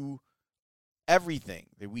do everything,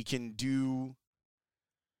 that we can do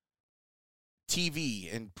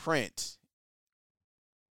TV and print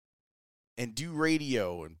and do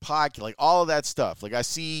radio and podcast, like all of that stuff. Like I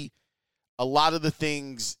see a lot of the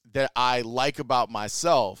things that I like about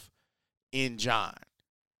myself in John.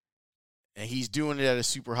 And he's doing it at a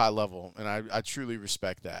super high level, and I truly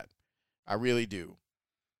respect that. I really do.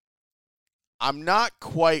 I'm not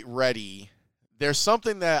quite ready. There's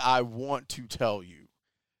something that I want to tell you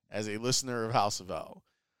as a listener of House of L,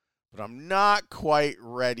 but I'm not quite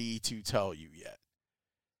ready to tell you yet.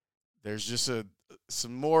 There's just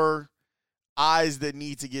some more I's that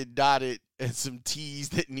need to get dotted and some T's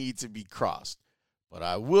that need to be crossed. But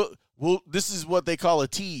I will this is what they call a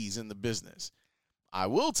tease in the business. I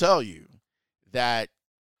will tell you that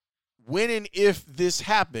when and if this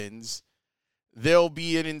happens, there'll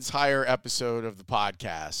be an entire episode of the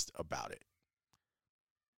podcast about it.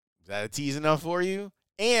 Is that a tease enough for you?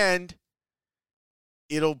 And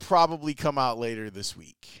it'll probably come out later this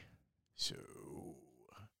week. So,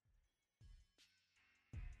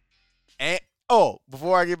 and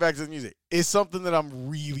before I get back to the music, it's something that I'm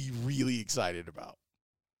really, really excited about.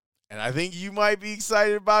 And I think you might be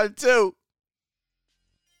excited about it too.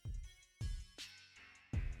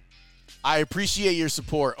 I appreciate your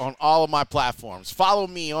support on all of my platforms. Follow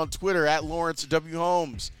me on Twitter at Lawrence W.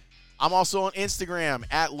 Holmes. I'm also on Instagram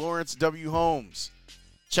at Lawrence W. Holmes.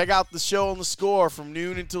 Check out the show on The Score from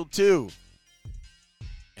noon until 2.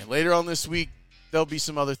 And later on this week, there'll be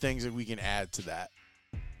some other things that we can add to that.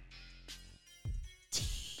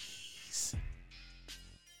 Tease.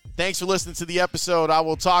 Thanks for listening to the episode. I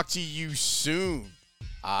will talk to you soon.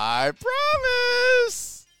 I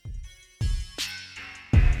promise.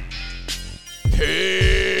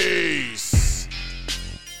 Peace.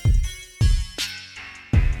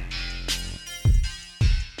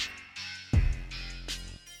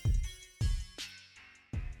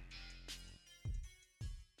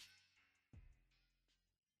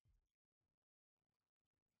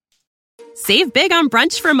 Save big on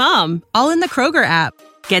brunch for mom, all in the Kroger app.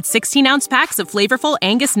 Get 16-ounce packs of flavorful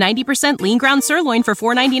Angus 90% lean ground sirloin for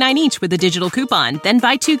 $4.99 each with a digital coupon. Then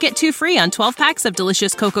buy 2, get 2 free on 12 packs of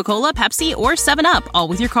delicious Coca-Cola, Pepsi, or 7-Up, all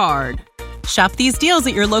with your card. Shop these deals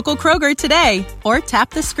at your local Kroger today, or tap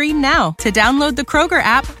the screen now to download the Kroger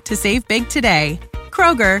app to save big today.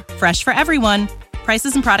 Kroger, fresh for everyone.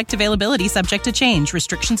 Prices and product availability subject to change.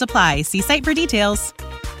 Restrictions apply. See site for details.